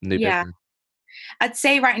new business. I'd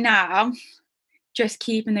say right now, just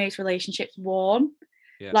keeping those relationships warm.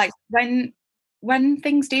 Yeah. Like, when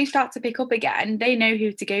things do start to pick up again, they know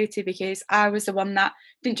who to go to, because I was the one that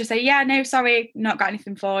didn't just say, yeah, no, sorry, not got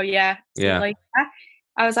anything for you. Yeah.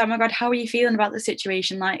 I was like, oh my God, how are you feeling about the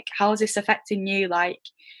situation? Like, how is this affecting you? Like,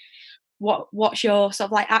 what's your sort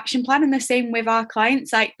of like action plan? And the same with our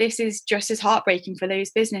clients. Like, this is just as heartbreaking for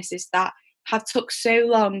those businesses that have took so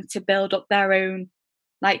long to build up their own,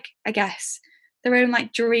 like, I guess, their own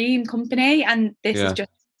like dream company, and this is just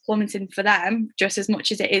plummeting for them just as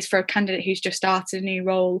much as it is for a candidate who's just started a new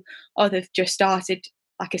role, or they've just started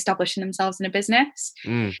like establishing themselves in a business.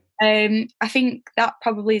 I think that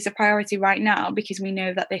probably is a priority right now, because we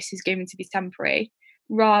know that this is going to be temporary,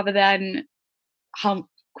 rather than how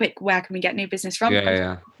quick, where can we get new business from.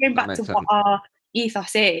 Going back to what our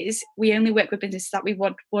ethos is, we only work with businesses that we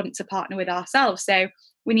want to partner with ourselves, so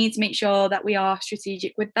we need to make sure that we are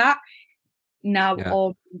strategic with that now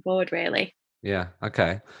or moving forward, really.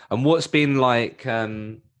 Okay. And what's been like, I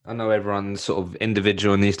know everyone's sort of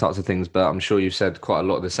individual in these types of things, but I'm sure you've said quite a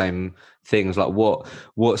lot of the same things. Like, what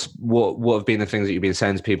have been the things that you've been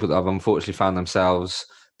saying to people that have unfortunately found themselves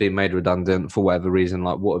being made redundant for whatever reason?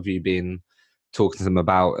 Like, what have you been talking to them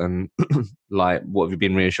about, and like, what have you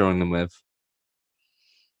been reassuring them with?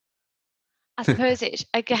 I suppose it's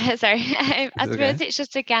it's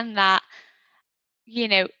just, again, that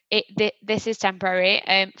this is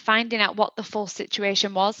temporary. Finding out what the full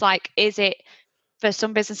situation was. Like, is it, for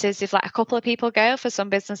some businesses they've let a couple of people go, for some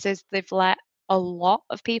businesses they've let a lot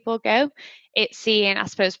of people go. It's seeing, I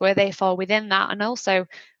suppose, where they fall within that, and also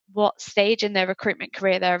what stage in their recruitment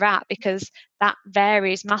career they're at, because that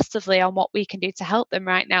varies massively on what we can do to help them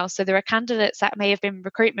right now. So there are candidates that may have been in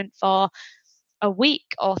recruitment for a week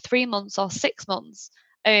or 3 months or 6 months,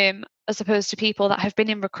 as opposed to people that have been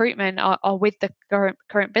in recruitment or with the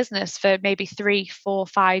current business for maybe 3, 4,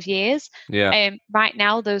 5 years. Right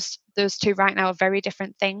now, those two right now are very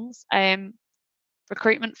different things.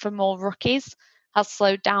 Recruitment for more rookies has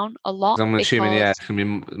slowed down a lot. I'm assuming, it's going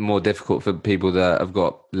to be more difficult for people that have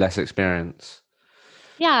got less experience.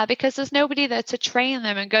 Yeah, because there's nobody there to train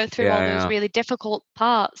them and go through all those really difficult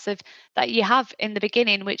parts of that you have in the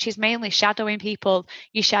beginning, which is mainly shadowing people.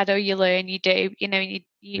 You shadow, you learn, you do,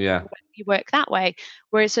 you work that way.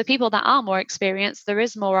 Whereas for people that are more experienced, there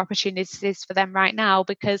is more opportunities for them right now,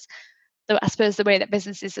 because I suppose the way that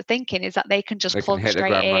businesses are thinking is that they can just plug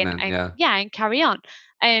straight in and carry on.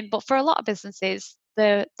 But for a lot of businesses,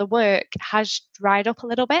 the work has dried up a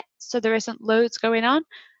little bit, so there isn't loads going on.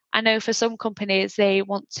 I know for some companies, they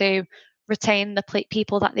want to retain the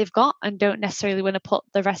people that they've got and don't necessarily want to put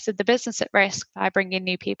the rest of the business at risk by bringing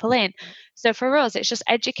new people in. So for us, it's just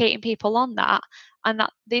educating people on that, and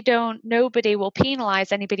that nobody will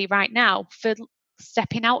penalise anybody right now for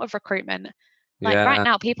stepping out of recruitment. Like, right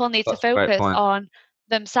now, people need to focus on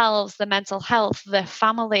themselves, their mental health, their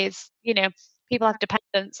families. People have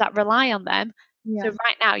dependents that rely on them. So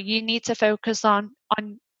right now, you need to focus on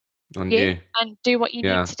you and do what you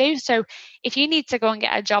need to do. So if you need to go and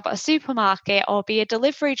get a job at a supermarket or be a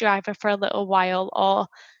delivery driver for a little while, or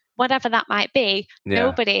whatever that might be,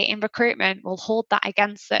 nobody in recruitment will hold that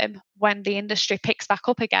against them when the industry picks back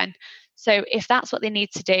up again. So if that's what they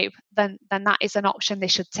need to do, then that is an option they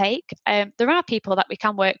should take. There are people that we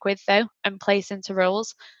can work with, though, and place into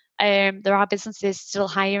roles. There are businesses still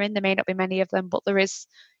hiring. There may not be many of them, but there is,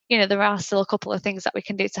 there are still a couple of things that we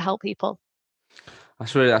can do to help people.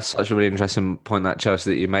 That's such a really interesting point, that,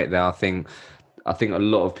 Chelsea, that you make there. I think a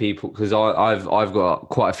lot of people, because I've got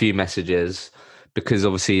quite a few messages, because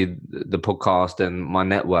obviously the podcast and my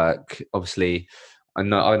network, obviously I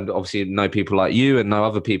obviously know people like you and know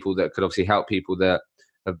other people that could obviously help people that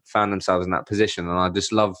have found themselves in that position. And I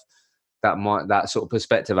just love that sort of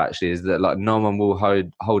perspective, actually, is that like no one will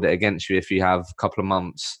hold it against you if you have a couple of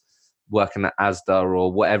months working at Asda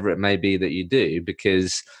or whatever it may be that you do,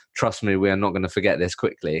 because trust me, we are not going to forget this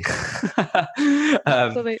quickly.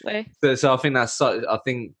 Absolutely. So I think I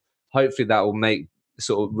think hopefully that will make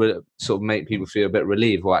sort of make people feel a bit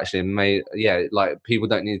relieved, or actually like people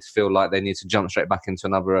don't need to feel like they need to jump straight back into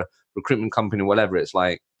another recruitment company or whatever. It's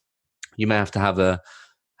like you may have to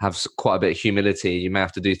have quite a bit of humility. You may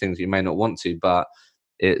have to do things you may not want to, but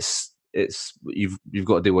you've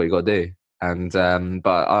got to do what you got to do. And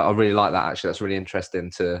but I really like that, actually. That's really interesting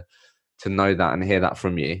to know that and hear that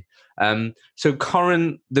from you. So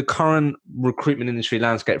the current recruitment industry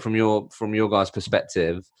landscape from your guys'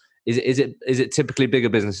 perspective, is it typically bigger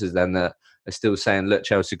businesses then that are still saying, look,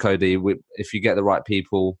 Chelsea, Kodie, if you get the right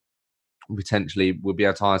people, potentially we'll be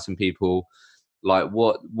able to hire some people. Like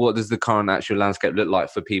what does the current actual landscape look like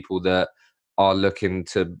for people that are looking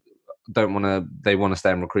to they want to stay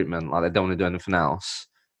in recruitment, like they don't want to do anything else?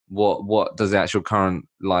 What does the actual current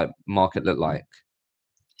like market look like?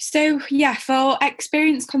 So yeah, for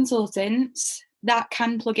experienced consultants, that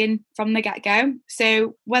can plug in from the get-go.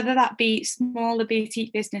 So whether that be smaller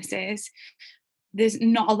boutique businesses, there's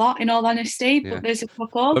not a lot, in all honesty, but there's a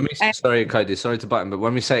couple. Sorry, Kodie, sorry to button, but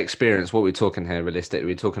when we say experience, what are we talking here realistically? Are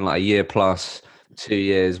we talking like a year plus, 2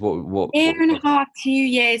 years? What? Year and a half, 2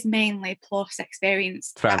 years mainly, plus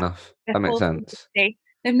experience. Fair enough. That makes sense.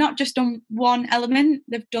 They've not just done one element,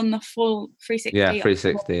 they've done the full 360. Yeah,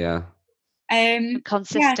 360, yeah.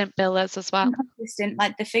 Consistent billers as well. Consistent,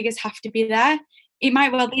 like the figures have to be there. It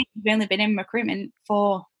might well be you've only been in recruitment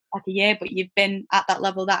for like a year, but you've been at that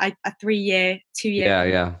level that a 3 year, 2 year.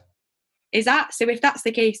 Yeah. Is that so? If that's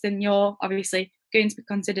the case, then you're obviously going to be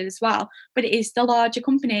considered as well. But it is the larger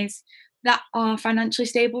companies that are financially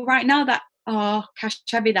stable right now, that are cash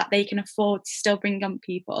heavy, that they can afford to still bring on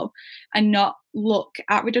people and not look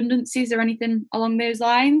at redundancies or anything along those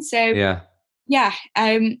lines. So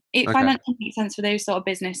it financially makes sense for those sort of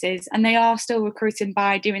businesses, and they are still recruiting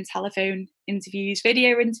by doing telephone interviews,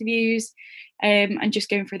 video interviews, and just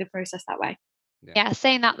going through the process that way. Yeah,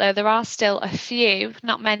 saying that though, there are still a few,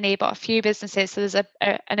 not many, but a few businesses. So there's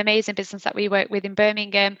an amazing business that we work with in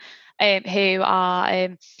Birmingham, who are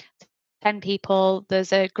 10 people.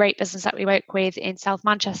 There's a great business that we work with in South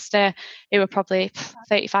Manchester, who are probably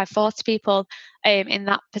 35, 40 people in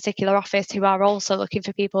that particular office, who are also looking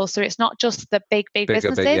for people. So it's not just the big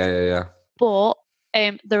businesses, but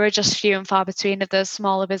there are just few and far between of those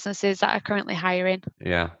smaller businesses that are currently hiring.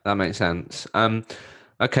 Yeah, that makes sense.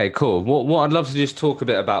 Okay, cool. What I'd love to just talk a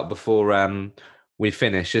bit about before we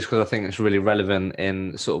finish, just because I think it's really relevant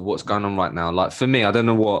in sort of what's going on right now. Like for me, I don't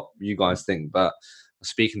know what you guys think, but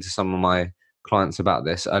speaking to some of my clients about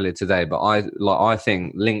this earlier today, but I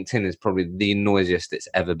think LinkedIn is probably the noisiest it's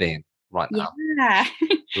ever been right now. Yeah.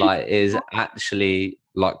 Like is actually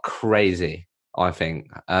like crazy, I think.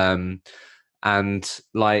 And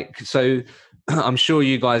like, so I'm sure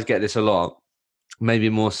you guys get this a lot, maybe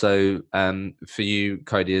more so for you,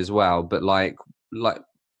 Kodie, as well. But like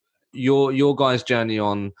your guys' journey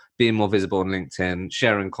on being more visible on LinkedIn,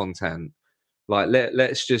 sharing content, like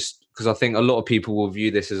let's just, because I think a lot of people will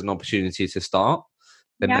view this as an opportunity to start.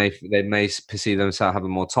 They may perceive themselves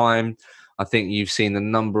having more time. I think you've seen a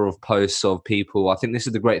number of posts of people. I think this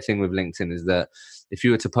is the great thing with LinkedIn, is that if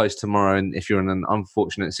you were to post tomorrow and if you're in an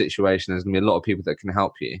unfortunate situation, there's going to be a lot of people that can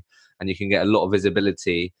help you, and you can get a lot of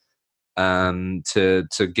visibility to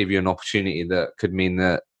give you an opportunity that could mean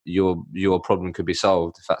that your problem could be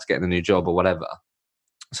solved, if that's getting a new job or whatever.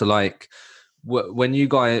 So like when you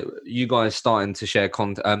guys starting to share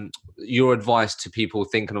content, your advice to people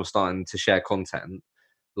thinking of starting to share content,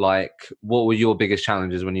 like what were your biggest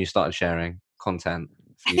challenges when you started sharing content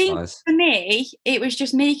for you guys? For me, it was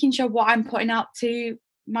just making sure what I'm putting out to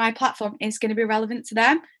my platform is going to be relevant to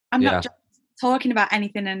them. I'm not just talking about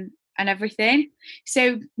anything and everything.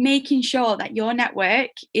 So making sure that your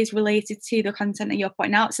network is related to the content that you're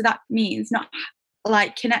putting out. So that means not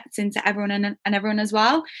like connecting to everyone and everyone as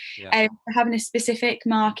well. Having a specific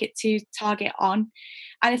market to target on.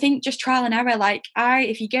 And I think just trial and error. Like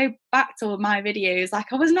if you go back to my videos,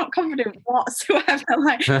 like I was not confident whatsoever.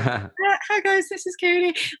 Like, hi guys, this is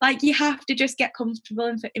Kodie. Like you have to just get comfortable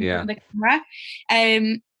in front of the camera.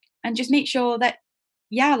 and just make sure that,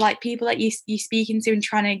 like people that you're speaking to and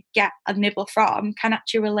trying to get a nibble from can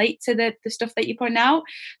actually relate to the stuff that you're putting out.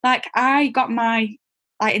 Like I got my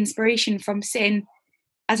like inspiration from sitting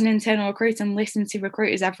as an internal recruiter and listening to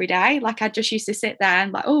recruiters every day. Like I just used to sit there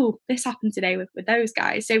and like, oh, this happened today with those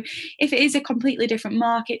guys. So if it is a completely different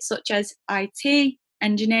market, such as IT,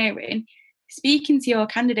 engineering, speaking to your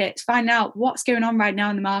candidates, find out what's going on right now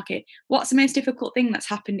in the market. What's the most difficult thing that's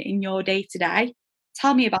happened in your day to day?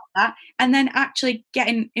 Tell me about that. And then actually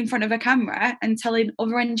getting in front of a camera and telling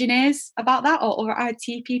other engineers about that or other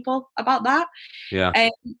IT people about that. Yeah.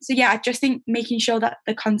 So I just think making sure that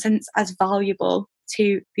the content's as valuable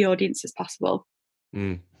to the audience as possible.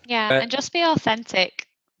 Yeah, and just be authentic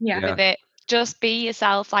with it. Just be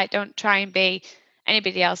yourself. Like, don't try and be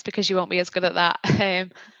anybody else because you won't be as good at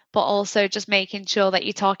that. But also just making sure that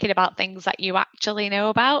you're talking about things that you actually know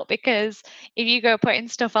about, because if you go putting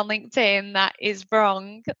stuff on LinkedIn that is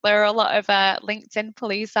wrong, there are a lot of LinkedIn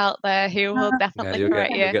police out there who will definitely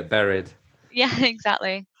correct you. You'll get buried. Yeah,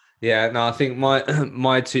 exactly. Yeah, no, I think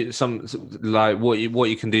my two, some like what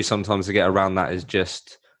you can do sometimes to get around that is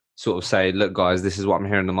just sort of say, look guys, this is what I'm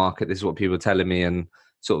hearing in the market, this is what people are telling me, and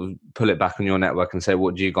sort of pull it back on your network and say,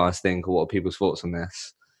 what do you guys think, or what are people's thoughts on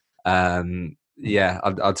this?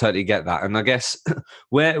 I totally get that. And I guess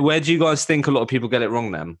where do you guys think a lot of people get it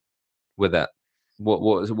wrong then with it?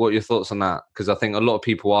 What are your thoughts on that? Because I think a lot of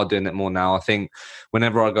people are doing it more now. I think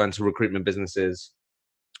whenever I go into recruitment businesses,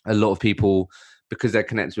 a lot of people, because they're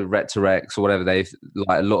connected with Rec to Recs or whatever, they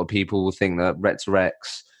like a lot of people will think that Rec to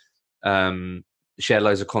Recs share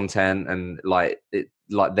loads of content and like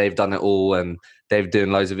they've done it all and they've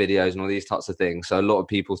doing loads of videos and all these types of things. So a lot of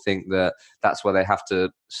people think that that's where they have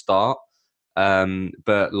to start.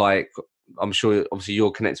 But like, I'm sure obviously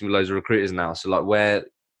you're connecting with loads of recruiters now. So like,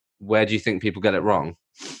 where do you think people get it wrong?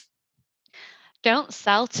 Don't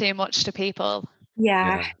sell too much to people.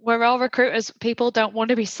 Yeah. We're all recruiters. People don't want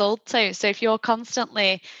to be sold to. So if you're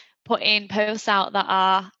constantly putting posts out that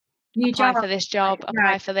are apply for this job,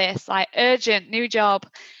 apply for this, like urgent new job,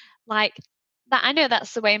 like that, I know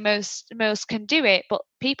that's the way most can do it, but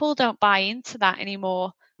people don't buy into that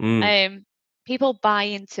anymore. People buy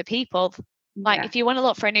into people. Like if you want to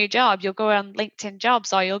look for a new job, you'll go on LinkedIn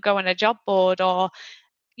Jobs or you'll go on a job board, or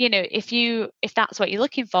if that's what you're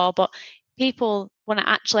looking for. But people want to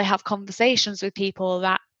actually have conversations with people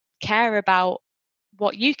that care about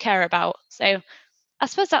what you care about. So I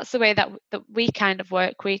suppose that's the way that we kind of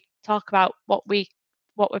work. We talk about what we're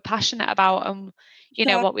passionate about and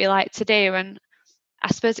what we like to do. And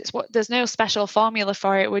I suppose there's no special formula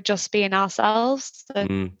for it. We're just being ourselves.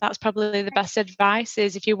 So that's probably the best advice,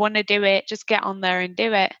 is if you want to do it, just get on there and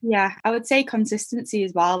do it. Yeah, I would say consistency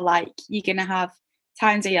as well. Like you're going to have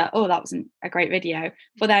times where you're like, oh, that wasn't a great video.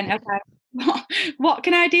 But then, okay, what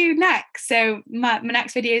can I do next? So my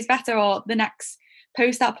next video is better, or the next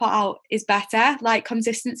post that I put out is better. Like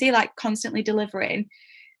consistency, like constantly delivering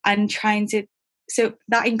and trying to. So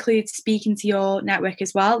that includes speaking to your network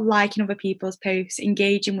as well, liking other people's posts,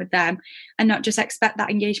 engaging with them, and not just expect that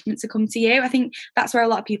engagement to come to you. I think that's where a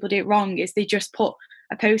lot of people do it wrong, is they just put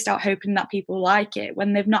a post out hoping that people like it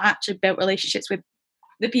when they've not actually built relationships with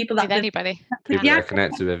the people that anybody people they're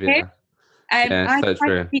connected with. I so try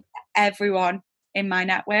to speak to everyone in my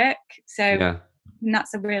network, so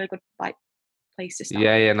that's a really good place to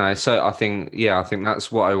start. So I think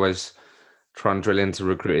that's what I always try and drill into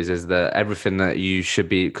recruiters, is that everything that you should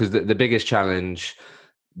be, because the biggest challenge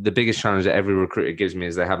that every recruiter gives me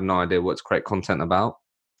is they have no idea what to create content about.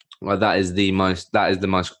 Well, that is the most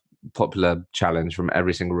popular challenge from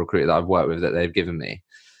every single recruiter that I've worked with that they've given me.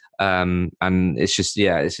 And it's just,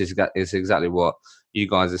 it's exactly what you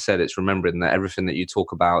guys have said. It's remembering that everything that you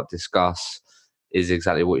talk about, discuss, is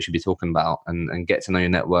exactly what you should be talking about, and get to know your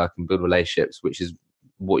network and build relationships, which is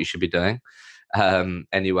what you should be doing.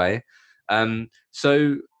 Anyway.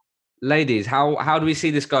 So ladies, how do we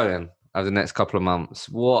see this going over the next couple of months?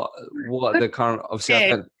 What the current,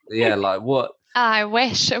 obviously, what? I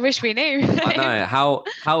wish we knew. I know.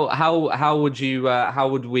 How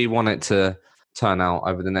would we want it to turn out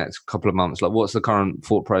over the next couple of months? Like, what's the current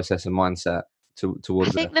thought process and mindset towards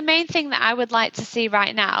it? I think the main thing that I would like to see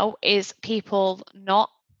right now is people not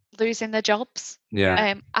losing their jobs.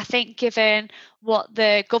 I think given what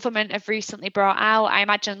the government have recently brought out, I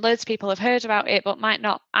imagine loads of people have heard about it but might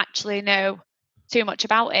not actually know too much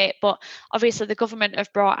about it. But obviously the government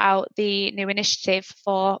have brought out the new initiative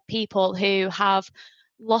for people who have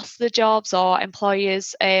lost their jobs, or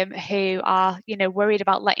employers who are worried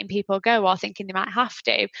about letting people go or thinking they might have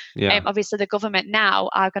to. Obviously the government now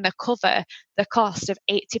are going to cover the cost of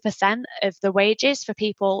 80% of the wages for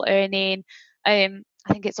people earning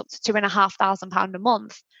I think it's up to £2,500 a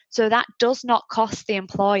month. So that does not cost the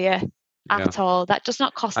employer at all. That does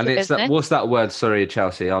not cost the business. What's that word? Sorry,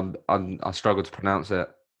 Chelsea. I struggle to pronounce it.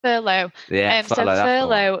 Furlough. Yeah, furlough. So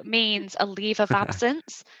furlough means a leave of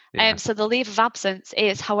absence. So the leave of absence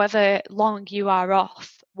is however long you are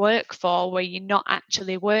off work for, where you're not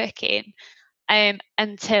actually working.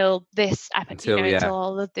 Until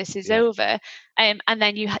all of this is over, and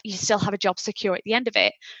then you still have a job secure at the end of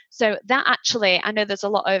it. So that actually, I know there's a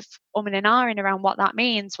lot of and ahhing around what that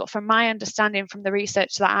means, but from my understanding from the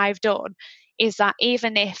research that I've done, is that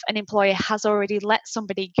even if an employer has already let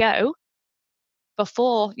somebody go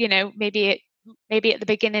before, maybe at the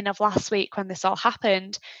beginning of last week when this all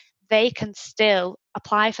happened, they can still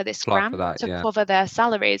apply for this grant to cover their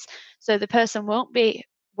salaries. So the person won't be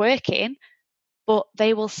working, but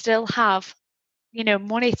they will still have,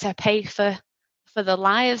 money to pay for the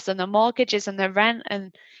lives and the mortgages and the rent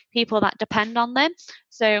and people that depend on them.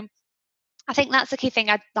 So I think that's the key thing.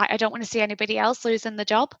 I don't want to see anybody else losing the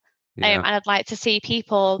job. And I'd like to see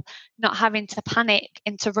people not having to panic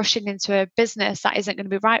into rushing into a business that isn't going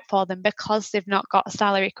to be right for them because they've not got a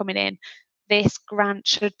salary coming in. This grant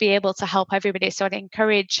should be able to help everybody. So I'd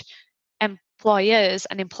encourage employers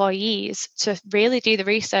and employees to really do the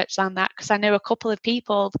research on that, because I know a couple of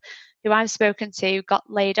people who I've spoken to got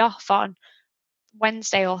laid off on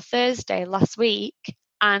Wednesday or Thursday last week,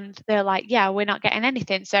 and they're like, yeah, we're not getting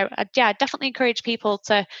anything. So I definitely encourage people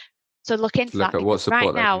to look into that, at what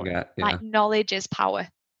support right now, like, knowledge is power.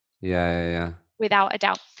 Yeah. Without a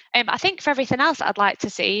doubt. I think for everything else I'd like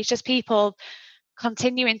to see is just people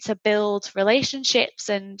continuing to build relationships,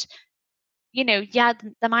 and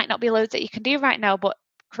there might not be loads that you can do right now, but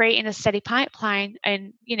creating a steady pipeline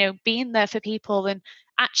and, being there for people and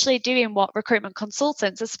actually doing what recruitment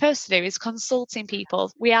consultants are supposed to do, is consulting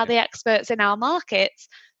people. We are the experts in our markets.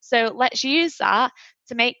 So let's use that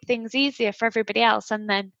to make things easier for everybody else. And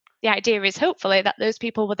then the idea is hopefully that those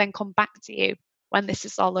people will then come back to you when this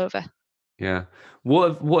is all over. Yeah.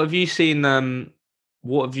 What have you seen?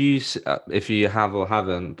 What have you, if you have or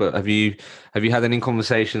haven't, but have you had any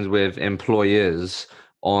conversations with employers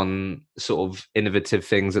on sort of innovative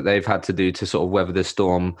things that they've had to do to sort of weather the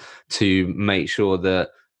storm, to make sure that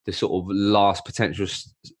the sort of last potential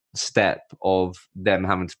step of them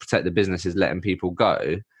having to protect the business is letting people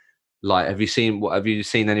go? Like, have you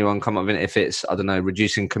seen anyone come up with it? If it's, I don't know,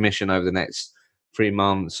 reducing commission over the next 3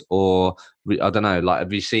 months, or I don't know, like,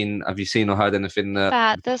 have you seen or heard anything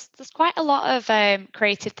that there's quite a lot of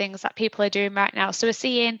creative things that people are doing right now. So we're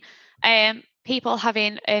seeing people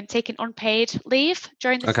having taken unpaid leave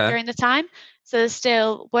during the time. So they're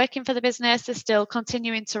still working for the business, they're still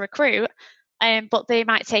continuing to recruit, but they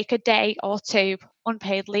might take a day or two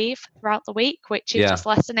unpaid leave throughout the week, which is just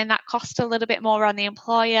lessening that cost a little bit more on the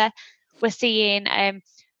employer. We're seeing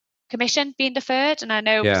commission being deferred, and I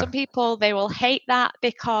know some people, they will hate that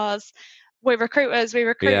because we're recruiters, we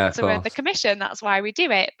recruit to earn the commission, that's why we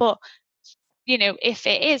do it. But if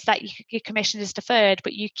it is that your commission is deferred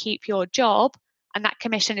but you keep your job and that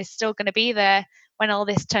commission is still going to be there when all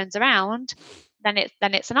this turns around, then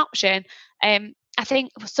it's an option. I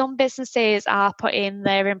think some businesses are putting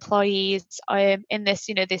their employees in this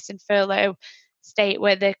furlough state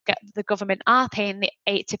where the government are paying the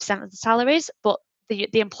 80% of the salaries, but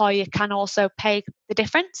the employer can also pay the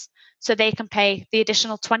difference. So they can pay the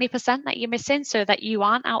additional 20% that you're missing so that you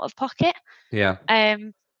aren't out of pocket. Yeah.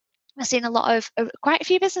 I've seen a lot of quite a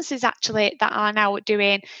few businesses actually that are now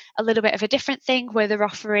doing a little bit of a different thing, where they're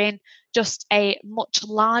offering just a much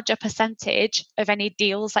larger percentage of any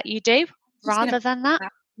deals that you do rather than that.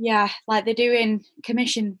 Yeah, like they're doing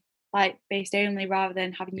commission like based only rather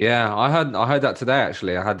than having you. Yeah, I heard that today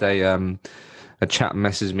actually. I had a chat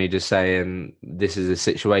message me just saying, this is a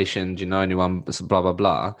situation, do you know anyone, blah blah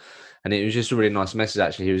blah. And it was just a really nice message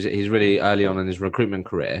actually. He's really early on in his recruitment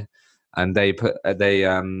career, and they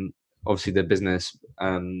obviously the business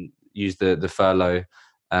used the furlough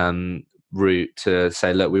route to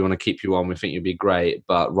say, look, we want to keep you on, we think you'd be great,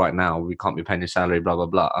 but right now we can't be paying your salary, blah blah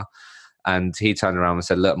blah. And he turned around and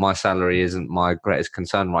said, look, my salary isn't my greatest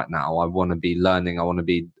concern right now. I want to be learning, I want to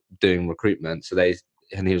be doing recruitment.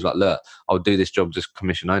 And he was like, look, I'll do this job just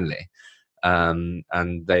commission only. And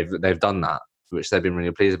they've done that, which they've been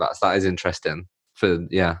really pleased about. So that is interesting. So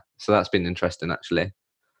that's been interesting actually.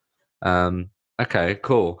 Okay,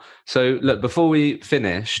 cool. So look, before we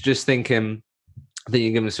finish, just thinking, I think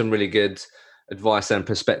you're giving us some really good advice and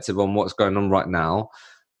perspective on what's going on right now.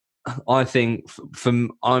 I think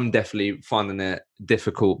I'm definitely finding it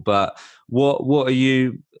difficult, but what are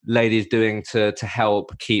you ladies doing to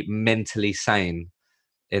help keep mentally sane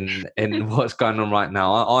in what's going on right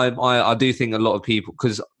now. I do think a lot of people,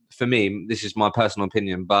 because for me, this is my personal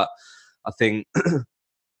opinion, but I think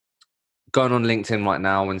going on LinkedIn right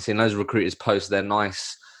now and seeing those recruiters post their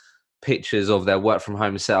nice pictures of their work from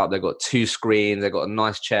home setup, they've got 2 screens, they've got a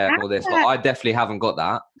nice chair and all this. Like, I definitely haven't got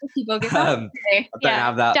that. I don't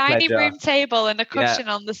have that dining pleasure. room table and a cushion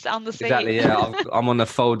on the seat. Exactly. Yeah, I'm on a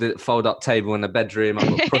fold up table in the bedroom. I've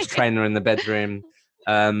got a cross trainer in the bedroom.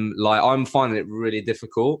 Like, I'm finding it really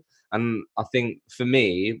difficult. And I think for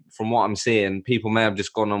me, from what I'm seeing, people may have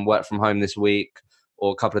just gone on work from home this week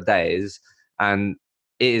or a couple of days, and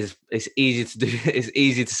it's easy to do. It's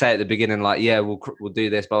easy to say at the beginning, like, yeah, we'll do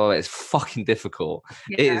this, blah, blah, blah. It's fucking difficult.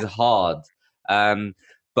 Yeah. It is hard.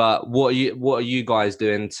 But what are you guys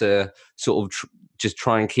doing to sort of just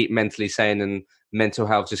try and keep mentally sane and mental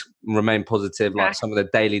health, just remain positive, like some of the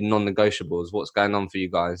daily non-negotiables? What's going on for you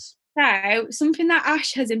guys? So something that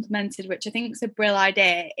Ash has implemented, which I think is a brilliant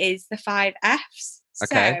idea, is the 5 Fs.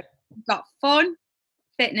 Okay. So we've got fun,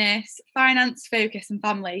 fitness, finance, focus, and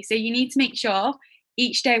family. So you need to make sure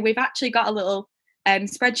each day, we've actually got a little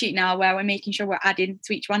spreadsheet now where we're making sure we're adding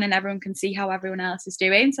to each one and everyone can see how everyone else is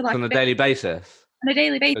doing. So like on a daily basis? On a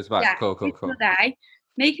daily basis, yeah. Cool. Day,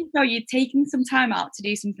 making sure you're taking some time out to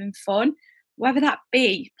do something fun, whether that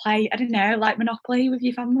be play, I don't know, like Monopoly with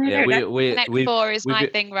your family. Yeah, Connect 4 is my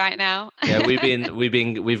thing right now. Yeah, we've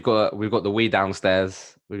got the Wii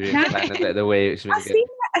downstairs. We've been playing a bit of the Wii. Which is really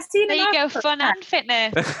I've seen there you go, fun and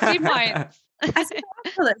fitness. 2 points. I seen an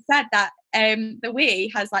article that said that the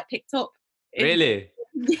Wii has like picked up. Really?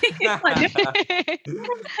 Like,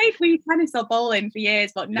 played Wii tennis or bowling for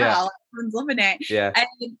years, but now everyone's loving it.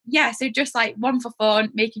 Yeah. So just like one for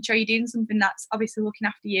fun, making sure you're doing something that's obviously looking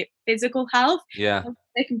after your physical health. Yeah.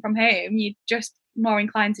 Working from home, you're just more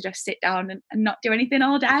inclined to just sit down and not do anything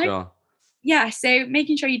all day. Sure. Yeah, so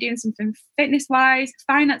making sure you're doing something fitness-wise,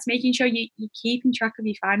 finance, making sure you're keeping track of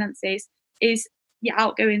your finances, is your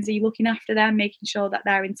outgoings, are you looking after them, making sure that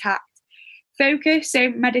they're intact. Focus, so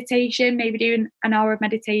meditation, maybe doing an hour of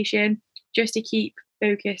meditation just to keep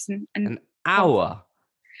focus. And an hour?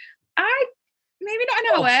 Maybe not an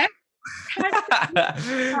hour.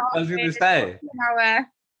 I was going to say. An hour.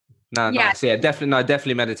 No, nice. Yeah,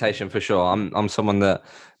 definitely meditation for sure. I'm someone that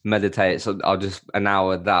meditates. I'll just an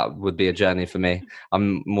hour, that would be a journey for me.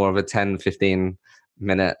 I'm more of a 10-15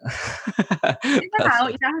 minute. You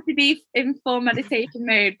don't have to be in full meditation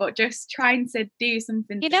mode, but just trying to do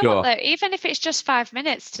something. You know what though? Even if it's just 5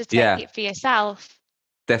 minutes to take it for yourself.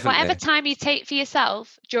 Definitely. Whatever time you take for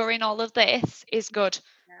yourself during all of this is good.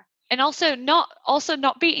 Yeah. And also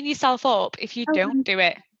not beating yourself up if you don't do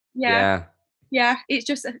it. Yeah, it's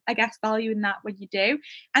just, I guess, valuing that when you do.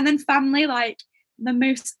 And then family, like the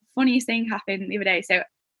most funniest thing happened the other day. So it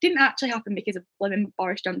didn't actually happen because of blimmin'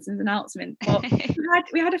 Boris Johnson's announcement, but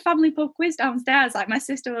we had a family pub quiz downstairs. Like my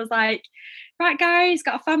sister was like, right guys,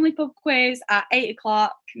 got a family pub quiz at 8:00.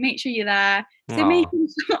 Make sure you're there. So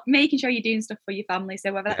making sure you're doing stuff for your family.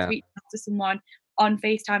 So whether that's reaching out to someone on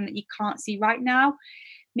FaceTime that you can't see right now,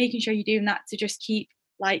 making sure you're doing that to just keep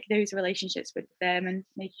like those relationships with them and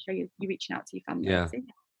making sure you're reaching out to your family. Yeah.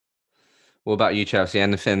 What about you, Chelsea?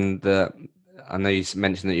 Anything that, I know you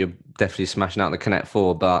mentioned that you're definitely smashing out the Connect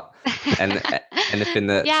 4, but anything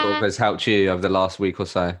that sort of has helped you over the last week or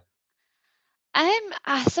so?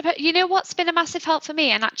 I suppose, you know what's been a massive help for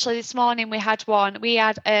me, and actually this morning we had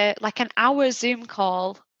like an hour Zoom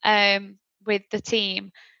call with the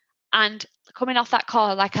team, and coming off that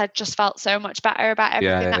call, like I just felt so much better about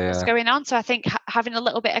everything that was going on. So I think having a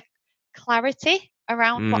little bit of clarity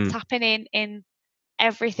around what's happening in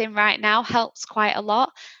everything right now helps quite a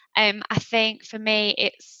lot. I think for me,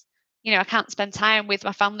 it's, I can't spend time with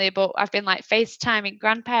my family, but I've been like FaceTiming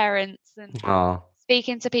grandparents and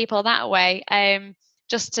speaking to people that way,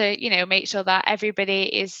 just to, make sure that everybody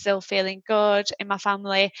is still feeling good in my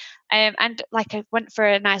family. And like I went for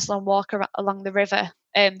a nice long walk along the river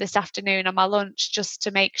this afternoon on my lunch, just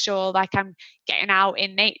to make sure like I'm getting out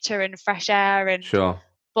in nature and fresh air. And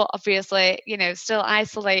but obviously, still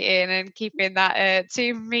isolating and keeping that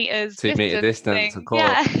 2 meters 2 meter distance, of course.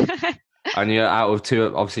 Yeah. And you're out of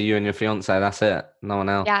 2, obviously you and your fiance, that's it, no one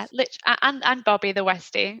else. Yeah, and Bobby the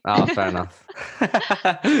Westie. Oh, fair enough.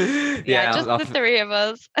 Just the 3 of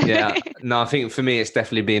us. No, I think for me it's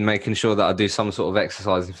definitely been making sure that I do some sort of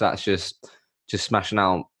exercise, if that's just smashing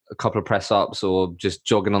out a couple of press ups or just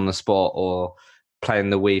jogging on the spot or playing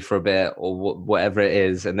the Wii for a bit or whatever it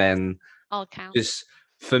is, and then all count. Just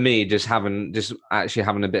for me, actually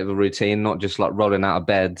having a bit of a routine, not just like rolling out of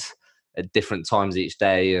bed at different times each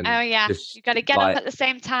day. And you got to get up at the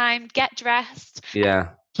same time, get dressed. Yeah.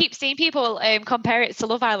 keep seeing people compare it to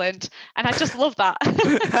Love Island, and I just love that.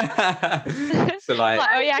 So like,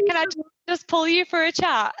 oh yeah, can I just pull you for a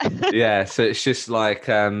chat? Yeah, so it's just like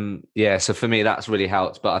so for me that's really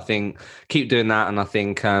helped. But I think keep doing that, and I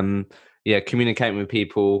think communicating with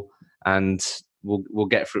people, and we'll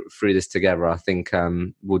get through this together. I think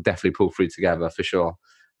we'll definitely pull through together for sure.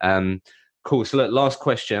 Cool. So look, last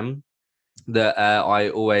question that I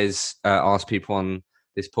always ask people on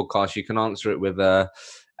this podcast. You can answer it with a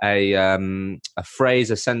phrase,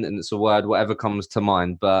 a sentence, a word, whatever comes to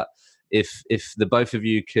mind. But if the both of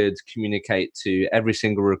you could communicate to every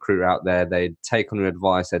single recruiter out there, they'd take on your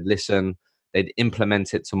advice, they'd listen, they'd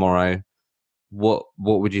implement it tomorrow, what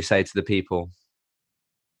would you say to the people?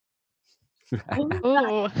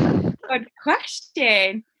 Oh, good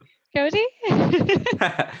question. Kodie?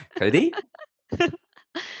 Kodie?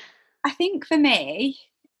 I think for me,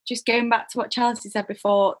 just going back to what Chelsea said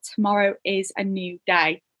before, tomorrow is a new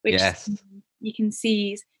day, which you can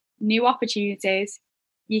seize new opportunities.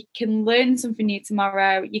 You can learn something new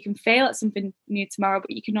tomorrow. You can fail at something new tomorrow, but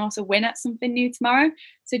you can also win at something new tomorrow.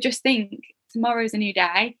 So just think tomorrow is a new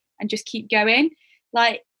day and just keep going.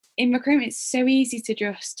 Like in recruitment, it's so easy to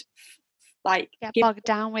just get bogged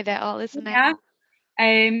down with it all, isn't it? Yeah.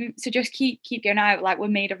 So just keep going out. Like we're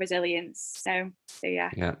made of resilience. So yeah.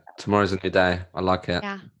 Yeah. Tomorrow's a new day. I like it.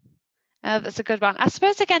 Yeah. That's a good one. I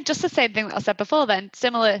suppose again, just the same thing that I said before. Then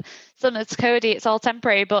similar to Kodie, it's all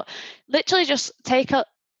temporary, but literally just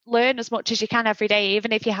learn as much as you can every day,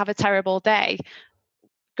 even if you have a terrible day.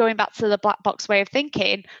 Going back to the black box way of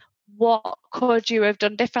thinking, what could you have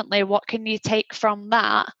done differently? What can you take from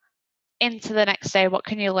that into the next day? What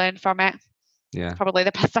can you learn from it? Yeah, probably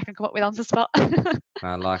the best I can come up with on the spot.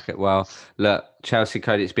 I like it. Well, look, Chelsea,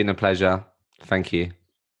 Kodie, it's been a pleasure. Thank you.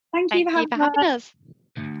 Thank you for having us.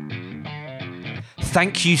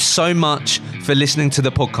 Thank you so much for listening to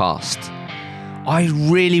the podcast. I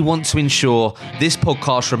really want to ensure this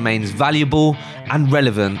podcast remains valuable and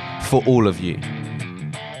relevant for all of you.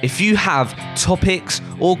 If you have topics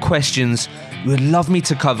or questions you would love me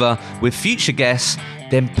to cover with future guests,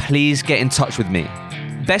 then please get in touch with me.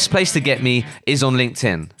 Best place to get me is on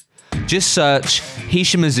LinkedIn. Just search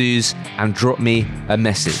Hisham Azuz and drop me a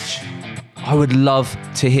message. I would love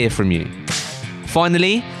to hear from you.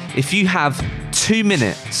 Finally, if you have 2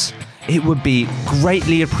 minutes, it would be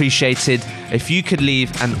greatly appreciated if you could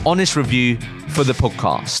leave an honest review for the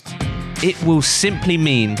podcast. It will simply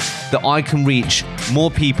mean that I can reach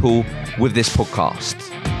more people with this podcast.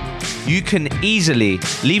 You can easily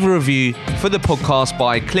leave a review for the podcast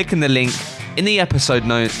by clicking the link in the episode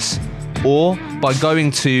notes or by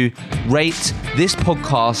going to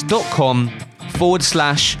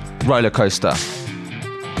ratethispodcast.com/rollercoaster.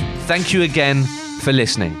 Thank you again for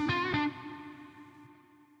listening.